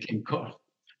went to Kincorth.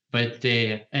 But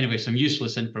anyway, some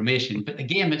useless information. But the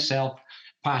game itself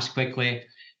passed quickly,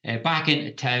 back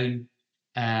into town.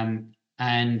 I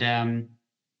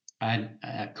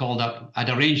called up. I'd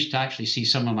arranged to actually see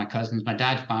some of my cousins, my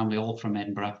dad's family, all from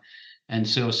Edinburgh. And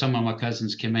so some of my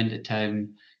cousins came into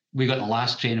town. We got the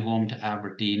last train home to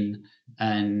Aberdeen.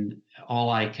 And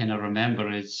all I kind of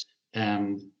remember is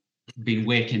been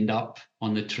wakened up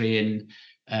on the train,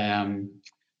 having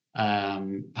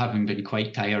been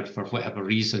quite tired for whatever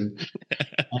reason,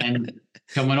 and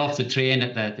coming off the train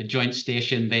at the joint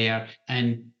station there.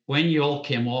 And when you all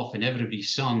came off and everybody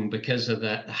sung because of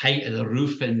the height of the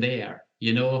roof in there,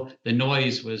 you know, the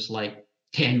noise was like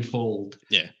tenfold.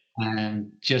 Yeah.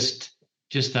 And just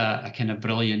a kind of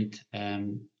brilliant,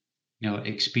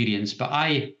 experience. But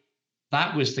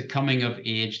that was the coming of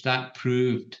age that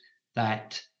proved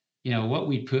that, what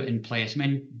we put in place. I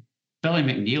mean, Billy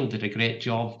McNeil did a great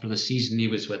job for the season he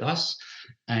was with us,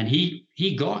 and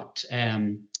he got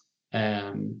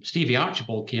Stevie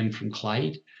Archibald came from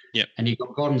Clyde, and he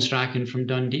got Gordon Strachan from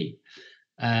Dundee,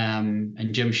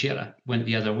 and Jim Shearer went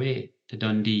the other way to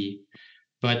Dundee.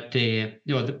 But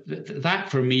that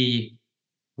for me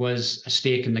was a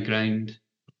stake in the ground.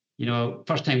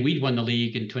 First time we'd won the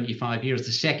league in 25 years,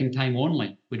 the second time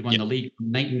only we'd won the league from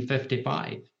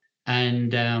 1955,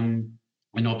 and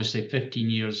obviously 15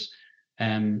 years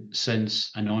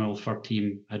since an Old Firm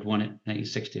team had won it in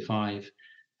 1965.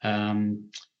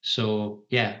 So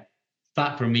yeah,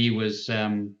 that for me was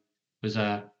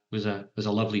a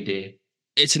lovely day.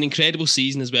 It's an incredible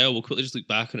season as well. We'll quickly just look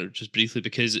back on it just briefly,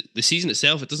 because the season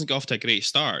itself, it doesn't go off to a great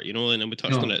start, and we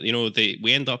touched on it.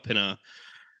 We end up in a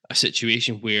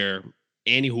situation where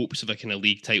any hopes of a kind of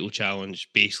league title challenge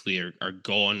basically are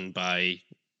gone by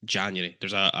January.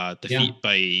 There's a defeat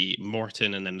by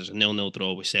Morton, and then there's a 0-0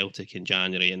 draw with Celtic in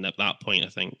January. And at that point, I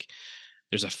think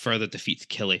there's a further defeat to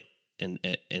Killie in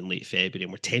late February,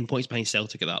 and we're 10 points behind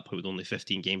Celtic at that point with only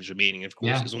 15 games remaining. Of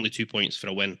course, there's only 2 points for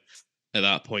a win at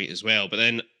that point as well. But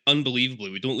then,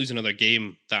 unbelievably, we don't lose another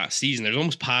game that season. There's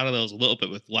almost parallels a little bit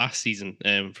with last season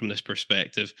from this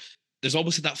perspective. There's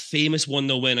obviously that famous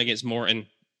 1-0 win against Morton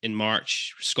in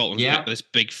March. Scotland's got this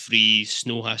big freeze.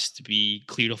 Snow has to be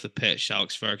cleared off the pitch.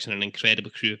 Alex Ferguson and an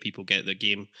incredible crew of people get the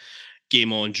game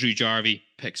on. Drew Jarvie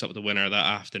picks up the winner that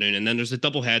afternoon. And then there's the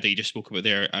double header you just spoke about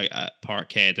there at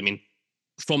Parkhead. I mean,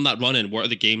 from that run-in, what are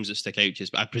the games that stick out to you?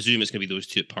 I presume it's going to be those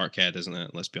two at Parkhead, isn't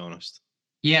it? Let's be honest.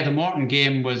 Yeah, the Morton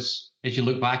game was, as you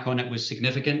look back on it, was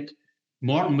significant.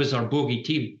 Morton was our bogey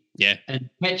team. Yeah. And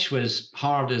pitch was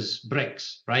hard as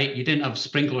bricks, right? You didn't have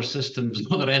sprinkler systems and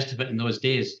all the rest of it in those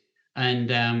days. But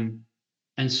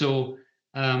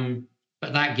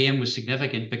that game was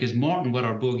significant because Morton were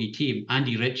our bogey team.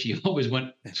 Andy Ritchie always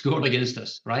scored against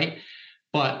us, right?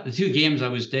 But the two games I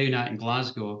was down at in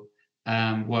Glasgow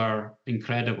were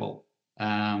incredible.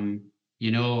 The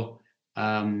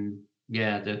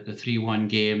 3-1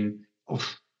 game.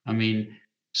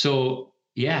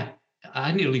 I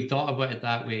hadn't really thought about it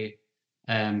that way,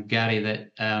 Gary, that,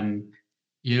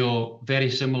 very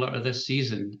similar to this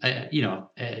season,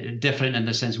 different in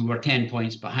the sense we were 10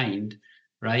 points behind,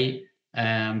 right?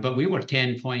 But we were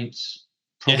 10 points,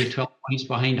 probably 12 points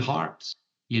behind Hearts,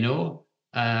 these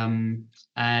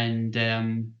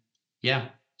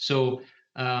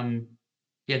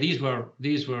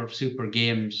were super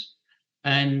games.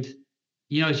 And,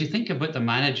 as you think about the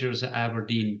managers at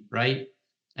Aberdeen, right?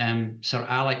 Sir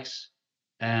Alex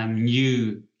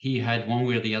knew he had one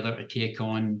way or the other to take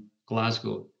on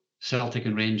Glasgow. Celtic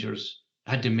and Rangers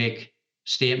had to make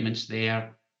statements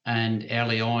there. And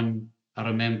early on, I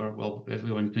remember, well,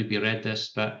 everyone maybe read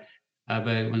this, but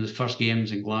about one of the first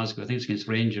games in Glasgow, I think it's against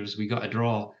Rangers, we got a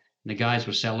draw. And the guys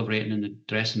were celebrating in the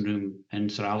dressing room,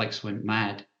 and Sir Alex went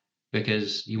mad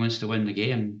because he wants to win the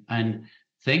game. And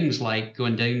things like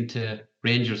going down to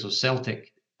Rangers or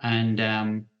Celtic and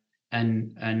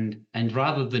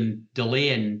rather than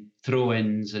delaying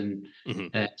throw-ins and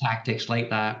tactics like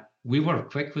that, we were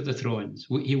quick with the throw-ins.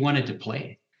 He wanted to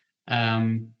play.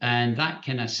 And that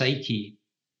kind of psyche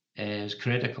is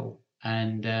critical.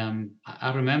 And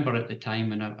I remember at the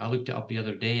time, and I looked it up the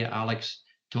other day, Alex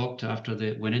talked after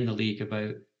the winning the league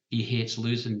about he hates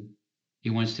losing. He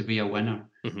wants to be a winner.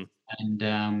 Mm-hmm.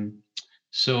 And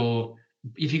so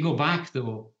if you go back,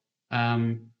 though,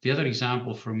 the other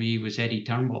example for me was Eddie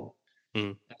Turnbull.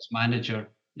 As manager.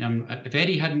 If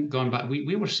Eddie hadn't gone back,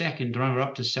 we were second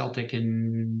runner-up to Celtic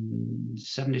in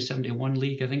 70-71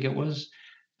 league, I think it was.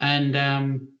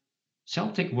 And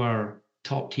Celtic were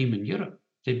top team in Europe.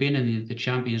 They'd been in the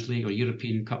Champions League or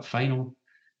European Cup final.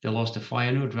 They lost to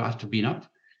Feyenoord after being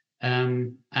up.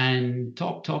 And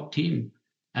top team.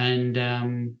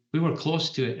 And we were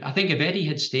close to it. I think if Eddie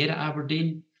had stayed at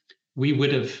Aberdeen, we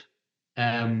would have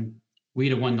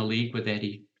we'd have won the league with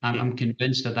Eddie. I'm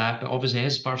convinced of that, but obviously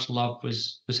his first love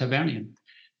was Hibernian,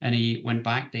 and he went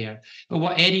back there. But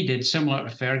what Eddie did, similar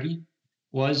to Fergie,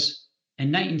 was in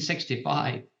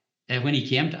 1965, when he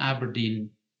came to Aberdeen,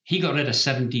 he got rid of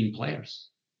 17 players.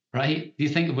 right? Do you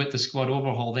think about the squad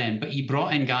overhaul then? But he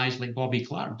brought in guys like Bobby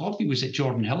Clark. Bobby was at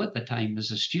Jordan Hill at the time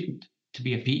as a student to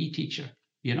be a PE teacher,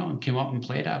 and came up and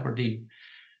played Aberdeen.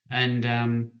 And,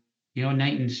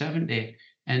 1970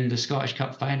 in the Scottish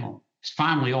Cup final. His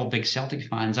family, all big Celtic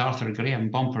fans. Arthur Graham,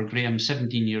 Bumper Graham,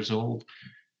 17 years old,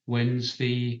 wins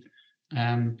the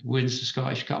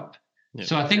Scottish Cup. Yep.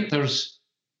 So I think there's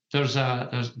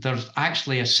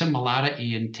actually a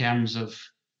similarity in terms of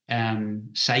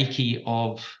psyche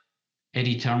of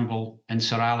Eddie Turnbull and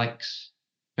Sir Alex,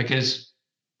 because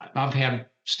I've heard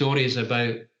stories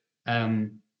about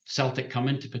Celtic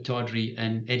coming to Pittodrie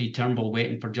and Eddie Turnbull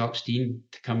waiting for Jock Stein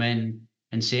to come in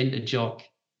and saying to Jock,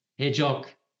 "Hey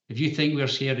Jock, if you think we're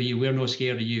scared of you, we're no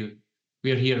scared of you.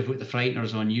 We're here to put the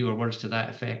frighteners on you," or words to that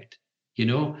effect,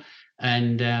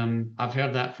 And I've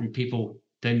heard that from people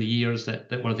down the years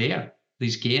that were there,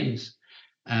 these games.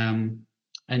 And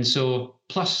so,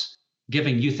 plus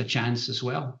giving youth a chance as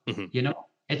well. Mm-hmm.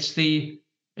 It's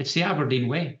the Aberdeen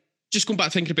way. Just going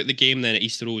back thinking about the game then at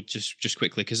Easter Road, just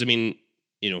quickly, because I mean,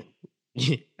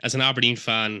 as an Aberdeen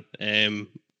fan,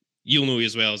 you'll know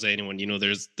as well as anyone,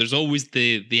 there's always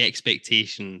the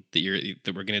expectation that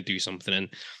we're going to do something. And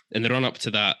in the run up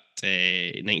to that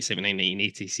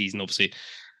 1979-1980 season, obviously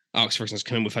Alex Ferguson's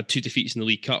come in. We've had 2 defeats in the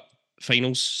League Cup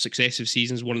finals, successive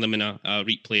seasons, one of them in a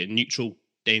replay at neutral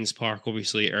Dens Park,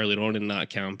 obviously earlier on in that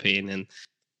campaign. And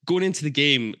going into the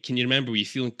game, can you remember, were you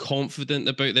feeling confident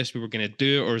about this? We were going to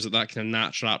do it, or is it that kind of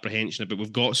natural apprehension about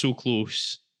we've got so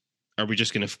close? Are we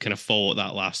just going to kind of fall at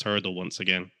that last hurdle once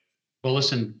again? Well,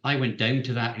 listen, I went down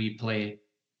to that replay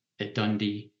at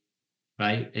Dundee,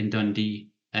 right? In Dundee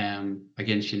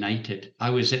against United. I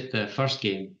was at the first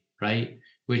game, right?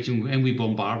 And we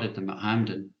bombarded them at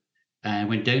Hampden. And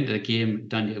went down to the game at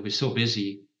Dundee. It was so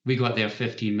busy. We got there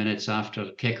 15 minutes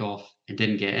after kickoff and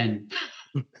didn't get in.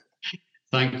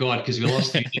 Thank God, because we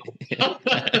lost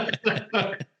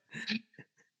 3-0.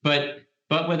 But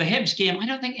with the Hibs game, I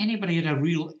don't think anybody had a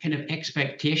real kind of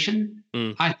expectation.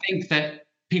 I think that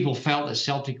people felt that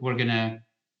Celtic were gonna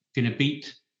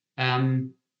beat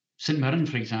St Mirren,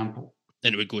 for example.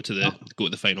 And it would go to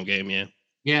the final game, yeah.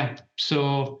 Yeah.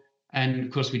 So, and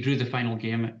of course we drew the final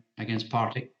game against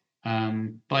Partick.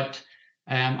 But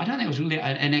I don't think it was really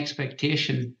an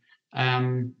expectation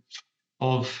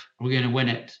of we're going to win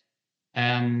it.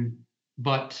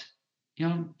 But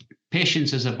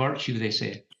patience is a virtue, they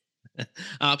say.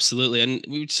 Absolutely, and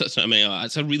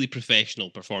it's a really professional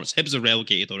performance. Hibs are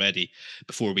relegated already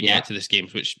before we get to this game,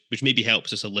 which maybe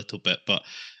helps us a little bit, but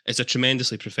it's a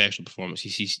tremendously professional performance.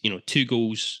 You see, 2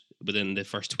 goals within the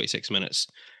first 26 minutes.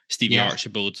 Stevie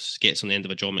Archibald gets on the end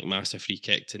of a John McMaster free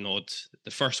kick to nod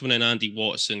the first one in. Andy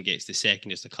Watson gets the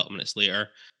second just a couple minutes later.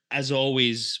 As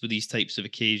always with these types of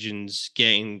occasions,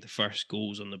 getting the first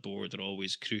goals on the board are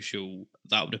always crucial.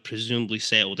 That would have presumably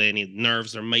settled any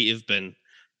nerves there might have been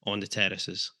on the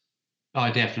terraces.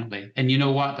 Oh, definitely. And you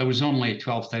know what? There was only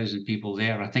 12,000 people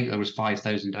there. I think there was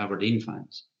 5,000 Aberdeen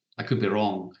fans. I could be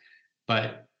wrong.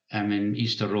 But, I mean,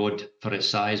 Easter Road, for its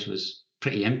size, was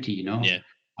pretty empty, Yeah.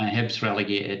 And Hibs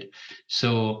relegated.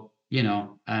 So,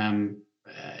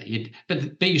 but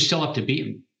you still have to beat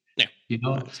them. Yeah.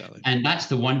 Exactly. And that's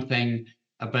the one thing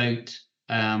about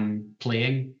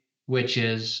playing, which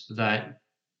is that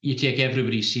you take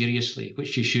everybody seriously,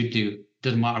 which you should do.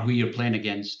 Doesn't matter who you're playing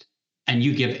against, and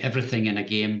you give everything in a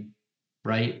game,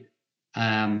 right?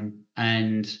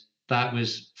 And that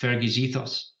was Fergie's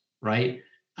ethos, right?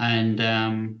 And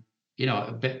a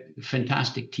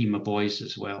fantastic team of boys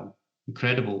as well.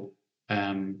 Incredible.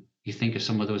 You think of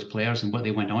some of those players and what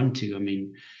they went on to. I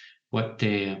mean, what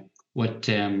Gordon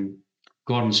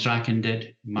Strachan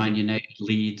did, Man United,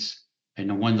 Leeds,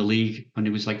 and won the league when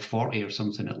he was like 40 or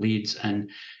something at Leeds, and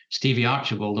Stevie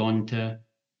Archibald on to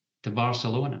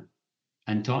Barcelona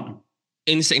and Tottenham.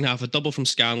 In the second half, a double from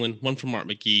Scanlon, one from Mark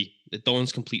McGee. The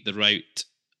Dons complete the rout.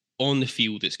 On the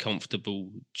field, it's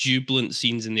comfortable. Jubilant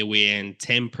scenes in the away end,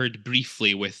 tempered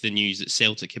briefly with the news that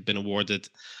Celtic had been awarded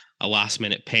a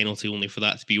last-minute penalty, only for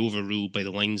that to be overruled by the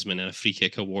linesman and a free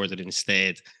kick awarded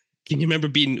instead. Can you remember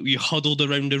you huddled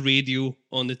around the radio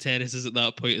on the terraces at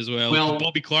that point as well? Well,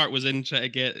 Bobby Clark was in trying to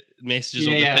get messages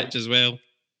on the pitch as well.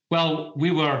 Well,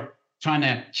 we were trying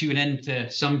to tune into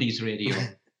somebody's radio,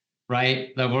 right?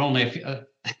 There were only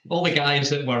all the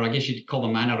guys that were, I guess you'd call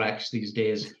them anoraks these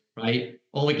days, right?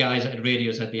 All the guys that had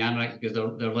radios had the anoraks because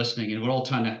they're listening, and we're all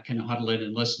trying to kind of huddle in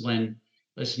and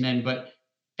listen in. But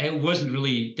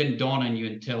it didn't dawn on you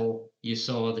until you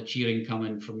saw the cheering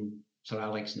coming from Sir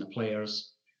Alex and the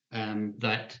players,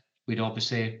 that we'd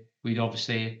obviously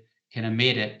kind of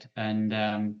made it. And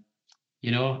I'm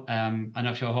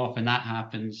not sure how often that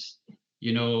happens,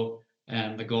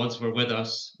 the gods were with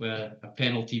us, with a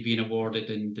penalty being awarded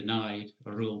and denied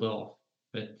or ruled off.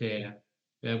 But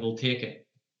we'll take it.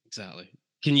 Exactly.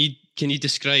 Can you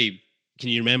describe? Can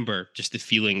you remember just the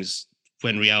feelings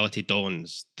when reality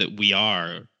dawns that we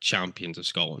are champions of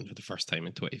Scotland for the first time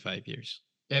in 25 years?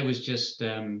 It was just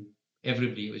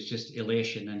everybody. It was just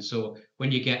elation. And so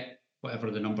when you get whatever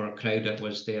the number of crowd it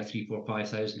was there, 3, 4,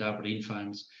 5,000 Aberdeen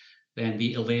fans, then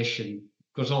the elation.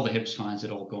 Of course, all the Hibs fans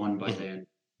had all gone by then,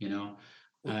 you know.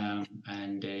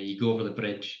 And you go over the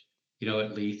bridge, you know,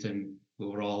 at Leith, and we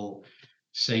were all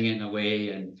singing away,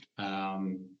 and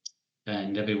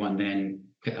everyone then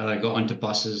either got onto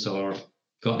buses or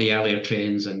got the earlier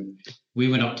trains, and we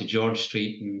went up to George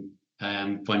Street, and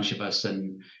a bunch of us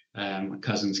and my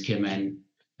cousins came in,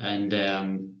 and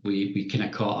we kind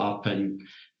of caught up, and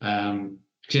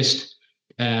just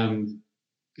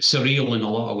surreal in a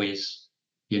lot of ways,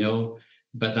 you know.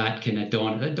 But that kind of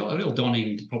a real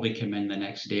dawning probably came in the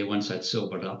next day once I'd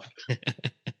sobered up.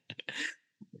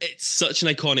 It's such an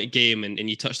iconic game, and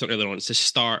you touched on it earlier on. It's the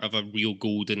start of a real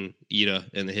golden era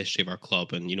in the history of our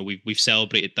club, and you know we've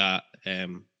celebrated that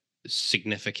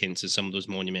significance and some of those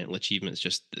monumental achievements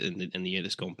just in the year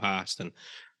that's gone past. And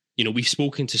you know we've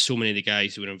spoken to so many of the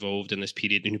guys who were involved in this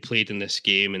period and who played in this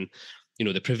game, and you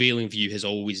know the prevailing view has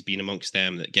always been amongst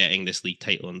them that getting this league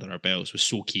title under our belts was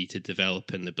so key to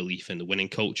developing the belief in the winning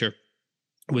culture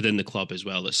within the club as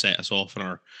well, that set us off on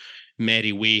our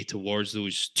merry way towards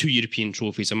those 2 European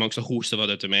trophies amongst a host of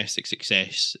other domestic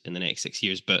success in the next 6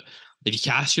 years. But if you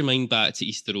cast your mind back to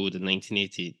Easter Road in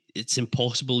 1980, it's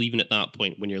impossible even at that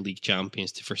point when you're league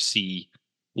champions to foresee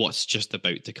what's just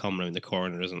about to come around the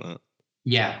corner, isn't it?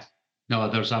 Yeah, no,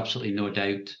 there's absolutely no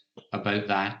doubt about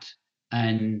that.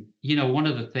 And, you know, one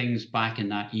of the things back in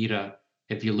that era,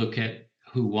 if you look at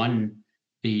who won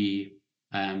the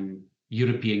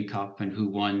European Cup and who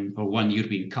won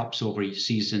European Cups over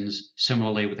seasons,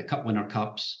 similarly with the Cup Winner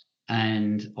Cups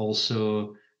and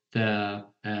also the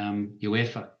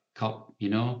UEFA Cup, you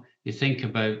know, you think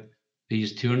about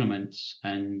these tournaments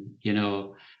and, you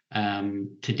know,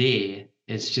 today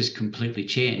it's just completely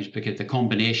changed because the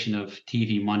combination of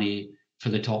TV money for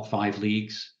the top 5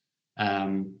 leagues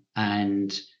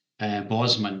and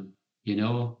Bosman, you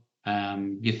know,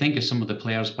 you think of some of the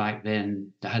players back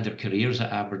then that had their careers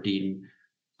at Aberdeen,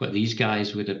 what these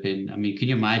guys would have been. I mean, can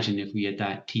you imagine if we had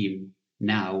that team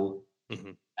now?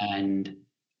 And,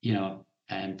 you know,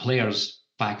 players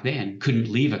back then couldn't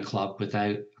leave a club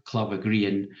without a club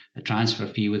agreeing a transfer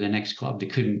fee with the next club. They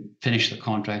couldn't finish the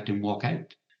contract and walk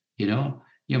out, you know.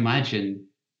 You imagine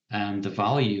the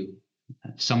value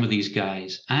some of these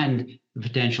guys and the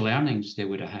potential earnings they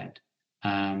would have had.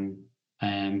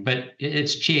 But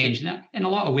it's changed. Now, in a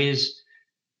lot of ways,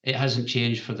 it hasn't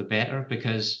changed for the better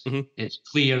because it's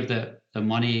clear that the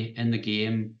money in the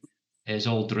game is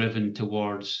all driven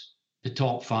towards the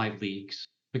top 5 leagues,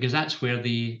 because that's where at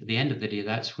the end of the day,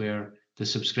 that's where the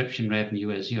subscription revenue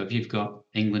is. You know, if you've got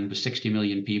England with 60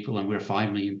 million people and we're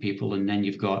 5 million people, and then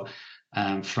you've got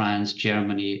France,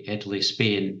 Germany, Italy,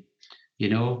 Spain, you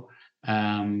know,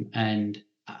 and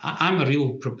I'm a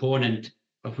real proponent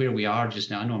of where we are just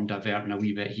now. I know I'm diverting a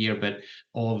wee bit here, but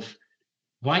of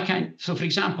why can't, so for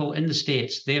example, in the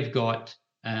States, they've got,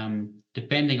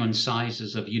 depending on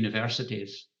sizes of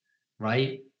universities,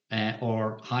 right,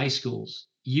 or high schools,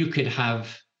 you could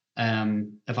have,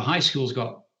 if a high school's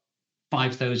got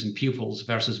 5,000 pupils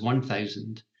versus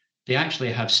 1,000, they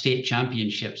actually have state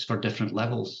championships for different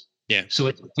levels. Yeah. So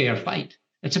it's a fair fight.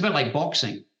 It's a bit like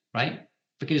boxing, right?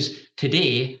 Because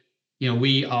today, you know,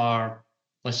 we are,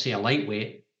 let's say, a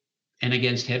lightweight and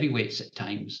against heavyweights at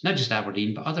times, not just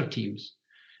Aberdeen, but other teams.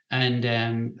 And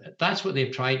that's what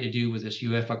they've tried to do with this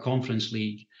UEFA Conference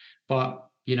League. But,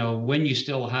 you know, when you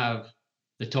still have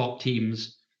the top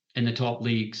teams in the top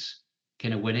leagues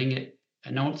kind of winning it,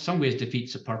 and in some ways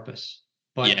defeats the purpose.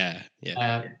 But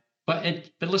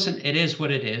but listen, it is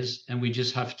what it is, and we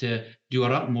just have to do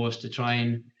our utmost to try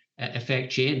and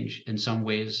affect change in some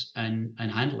ways and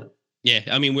handle it. Yeah,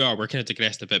 I mean, we're kind of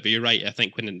digressed a bit, but you're right. I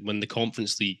think when the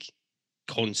Conference League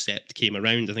concept came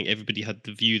around, I think everybody had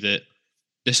the view that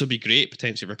this will be great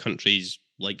potentially for countries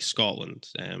like Scotland,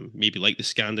 maybe like the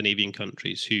Scandinavian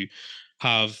countries who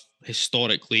have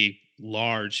historically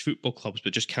large football clubs,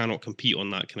 but just cannot compete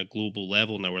on that kind of global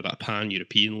level now, or that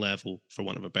pan-European level, for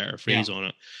want of a better phrase on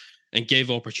it, and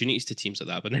give opportunities to teams like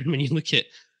that. But then when you look at,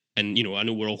 and you know, I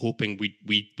know we're all hoping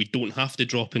we don't have to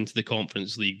drop into the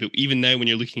Conference League, but even now when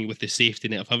you're looking with the safety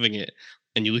net of having it,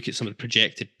 and you look at some of the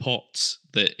projected pots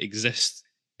that exist,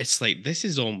 it's like this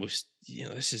is almost, you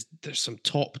know, there's some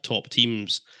top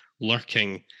teams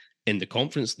lurking in the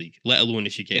Conference League, let alone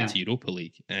if you get into Europa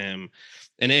League. And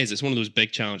it's one of those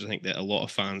big challenges, I think, that a lot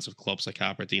of fans of clubs like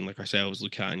Aberdeen, like ourselves,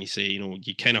 look at and you say,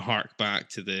 you kind of hark back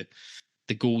to the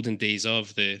golden days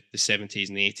of the 70s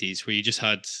and the 80s, where you just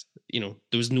had, there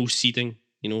was no seeding,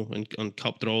 on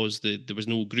cup draws. There was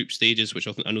no group stages, which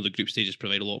I know the group stages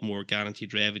provide a lot more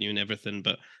guaranteed revenue and everything,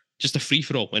 but just a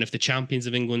free-for-all. And if the champions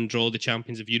of England draw the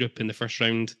champions of Europe in the first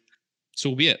round,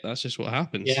 so be it. That's just what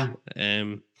happens. Yeah.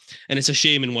 And it's a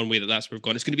shame in one way that's where we've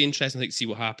gone. It's going to be interesting, I think, to see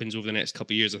what happens over the next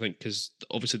couple of years, I think, because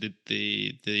obviously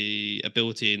the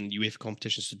ability in UEFA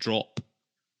competitions to drop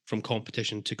from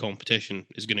competition to competition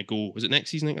is going to go. Is it next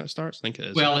season I think that starts? I think it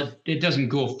is. Well, it doesn't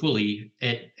go fully.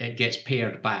 It gets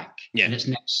pared back. Yeah. And it's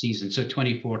next season. So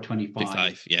 24,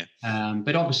 25. Yeah.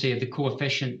 But obviously the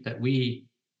coefficient that we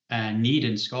need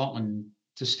in Scotland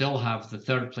to still have the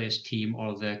third place team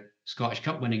or the Scottish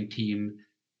Cup winning team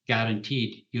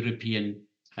guaranteed European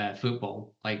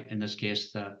football, like in this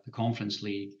case, the Conference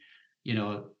League,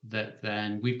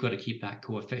 then we've got to keep that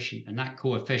coefficient. And that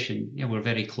coefficient, we're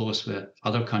very close with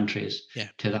other countries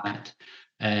to that.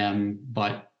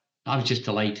 But I was just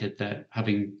delighted that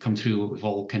having come through what we've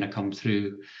all kind of come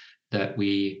through, that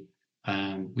we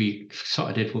sort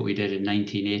of did what we did in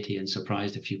 1980 and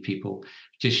surprised a few people.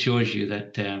 Just shows you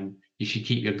that you should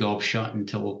keep your gob shut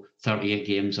until 38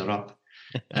 games are up.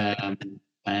 But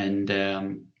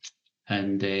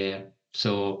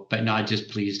no, I'm just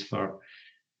pleased for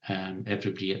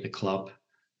everybody at the club,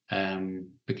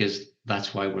 because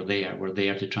that's why we're there. We're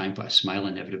there to try and put a smile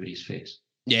on everybody's face.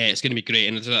 Yeah, it's going to be great.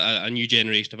 And it's a new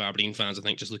generation of Aberdeen fans, I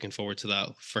think, just looking forward to that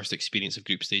first experience of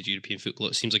group stage European football.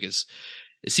 It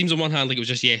seems on one hand like it was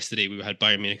just yesterday we had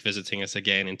Bayern Munich visiting us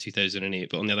again in 2008,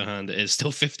 but on the other hand, it is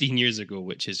still 15 years ago,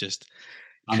 which is just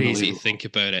crazy to think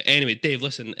about it. Anyway, Dave,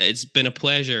 listen, it's been a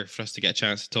pleasure for us to get a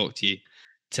chance to talk to you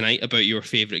tonight about your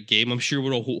favourite game. I'm sure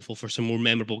we're all hopeful for some more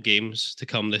memorable games to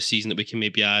come this season that we can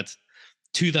maybe add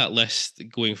to that list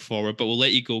going forward, but we'll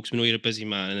let you go because we know you're a busy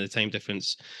man and the time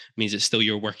difference means it's still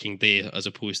your working day as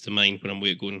opposed to mine when I'm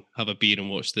going to go and have a beer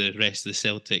and watch the rest of the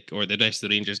Celtic or the rest of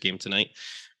the Rangers game tonight.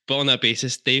 But on that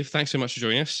basis, Dave, thanks so much for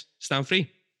joining us. Stand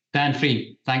free. Stand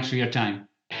free. Thanks for your time.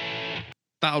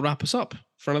 That'll wrap us up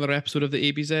for another episode of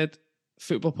the ABZ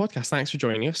Football Podcast. Thanks for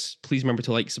joining us. Please remember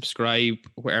to like, subscribe,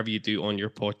 whatever you do on your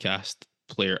podcast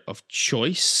player of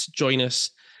choice. Join us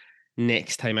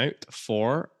next time out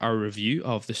for our review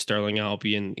of the Stirling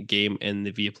Albion game in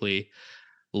the Viaplay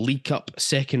League Cup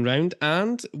second round.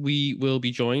 And we will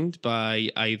be joined by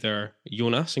either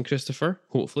Jonas and Christopher,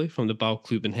 hopefully, from the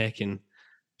Balklubben Häcken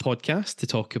podcast to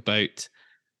talk about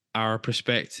our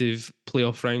prospective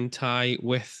playoff round tie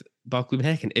with Balklubben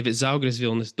Häcken. If it's Žalgiris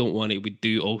Vilnius, don't worry, we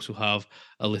do also have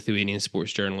a Lithuanian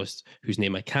sports journalist whose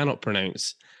name I cannot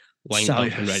pronounce lined up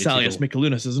and ready Salias to go.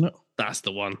 Mikalunas, isn't it? That's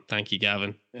the one. Thank you,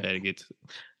 Gavin. Yeah. Very good.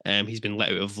 He's been let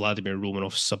out of Vladimir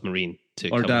Romanov's submarine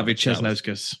or David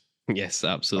Chesnauskas. Yes,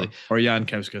 absolutely. Or Jan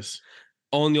Kauskas.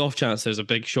 On the off chance there's a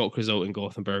big shock result in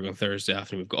Gothenburg on Thursday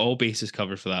afternoon, we've got all bases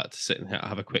covered for that to sit and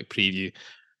have a quick preview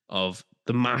of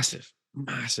the massive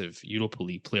Europa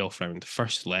League playoff round,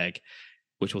 first leg,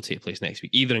 which will take place next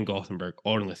week, either in Gothenburg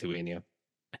or in Lithuania.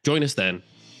 Join us then.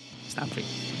 Stand free.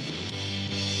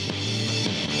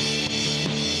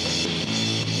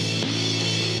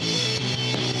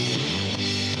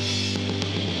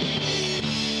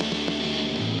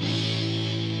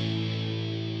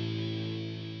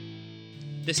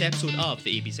 This episode of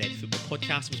the ABZ Football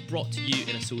Podcast was brought to you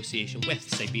in association with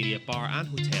Siberia Bar and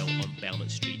Hotel on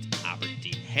Belmont Street,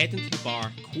 Aberdeen. Head into the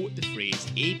bar, quote the phrase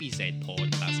ABZ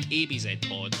Pod, that's ABZ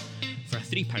Pod, for a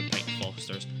 £3 pint of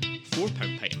Foster's,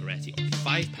 £4 pint of Moretti, or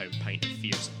 £5 pint of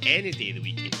Fierce any day of the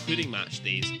week, including match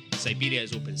days. Siberia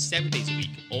is open 7 days a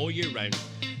week, all year round,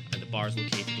 and the bar is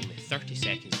located only 30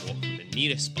 seconds walk from the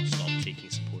nearest bus stop, taking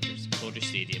supporters to Todger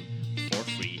Stadium for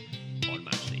free on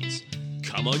match days.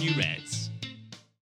 Come on, you Reds!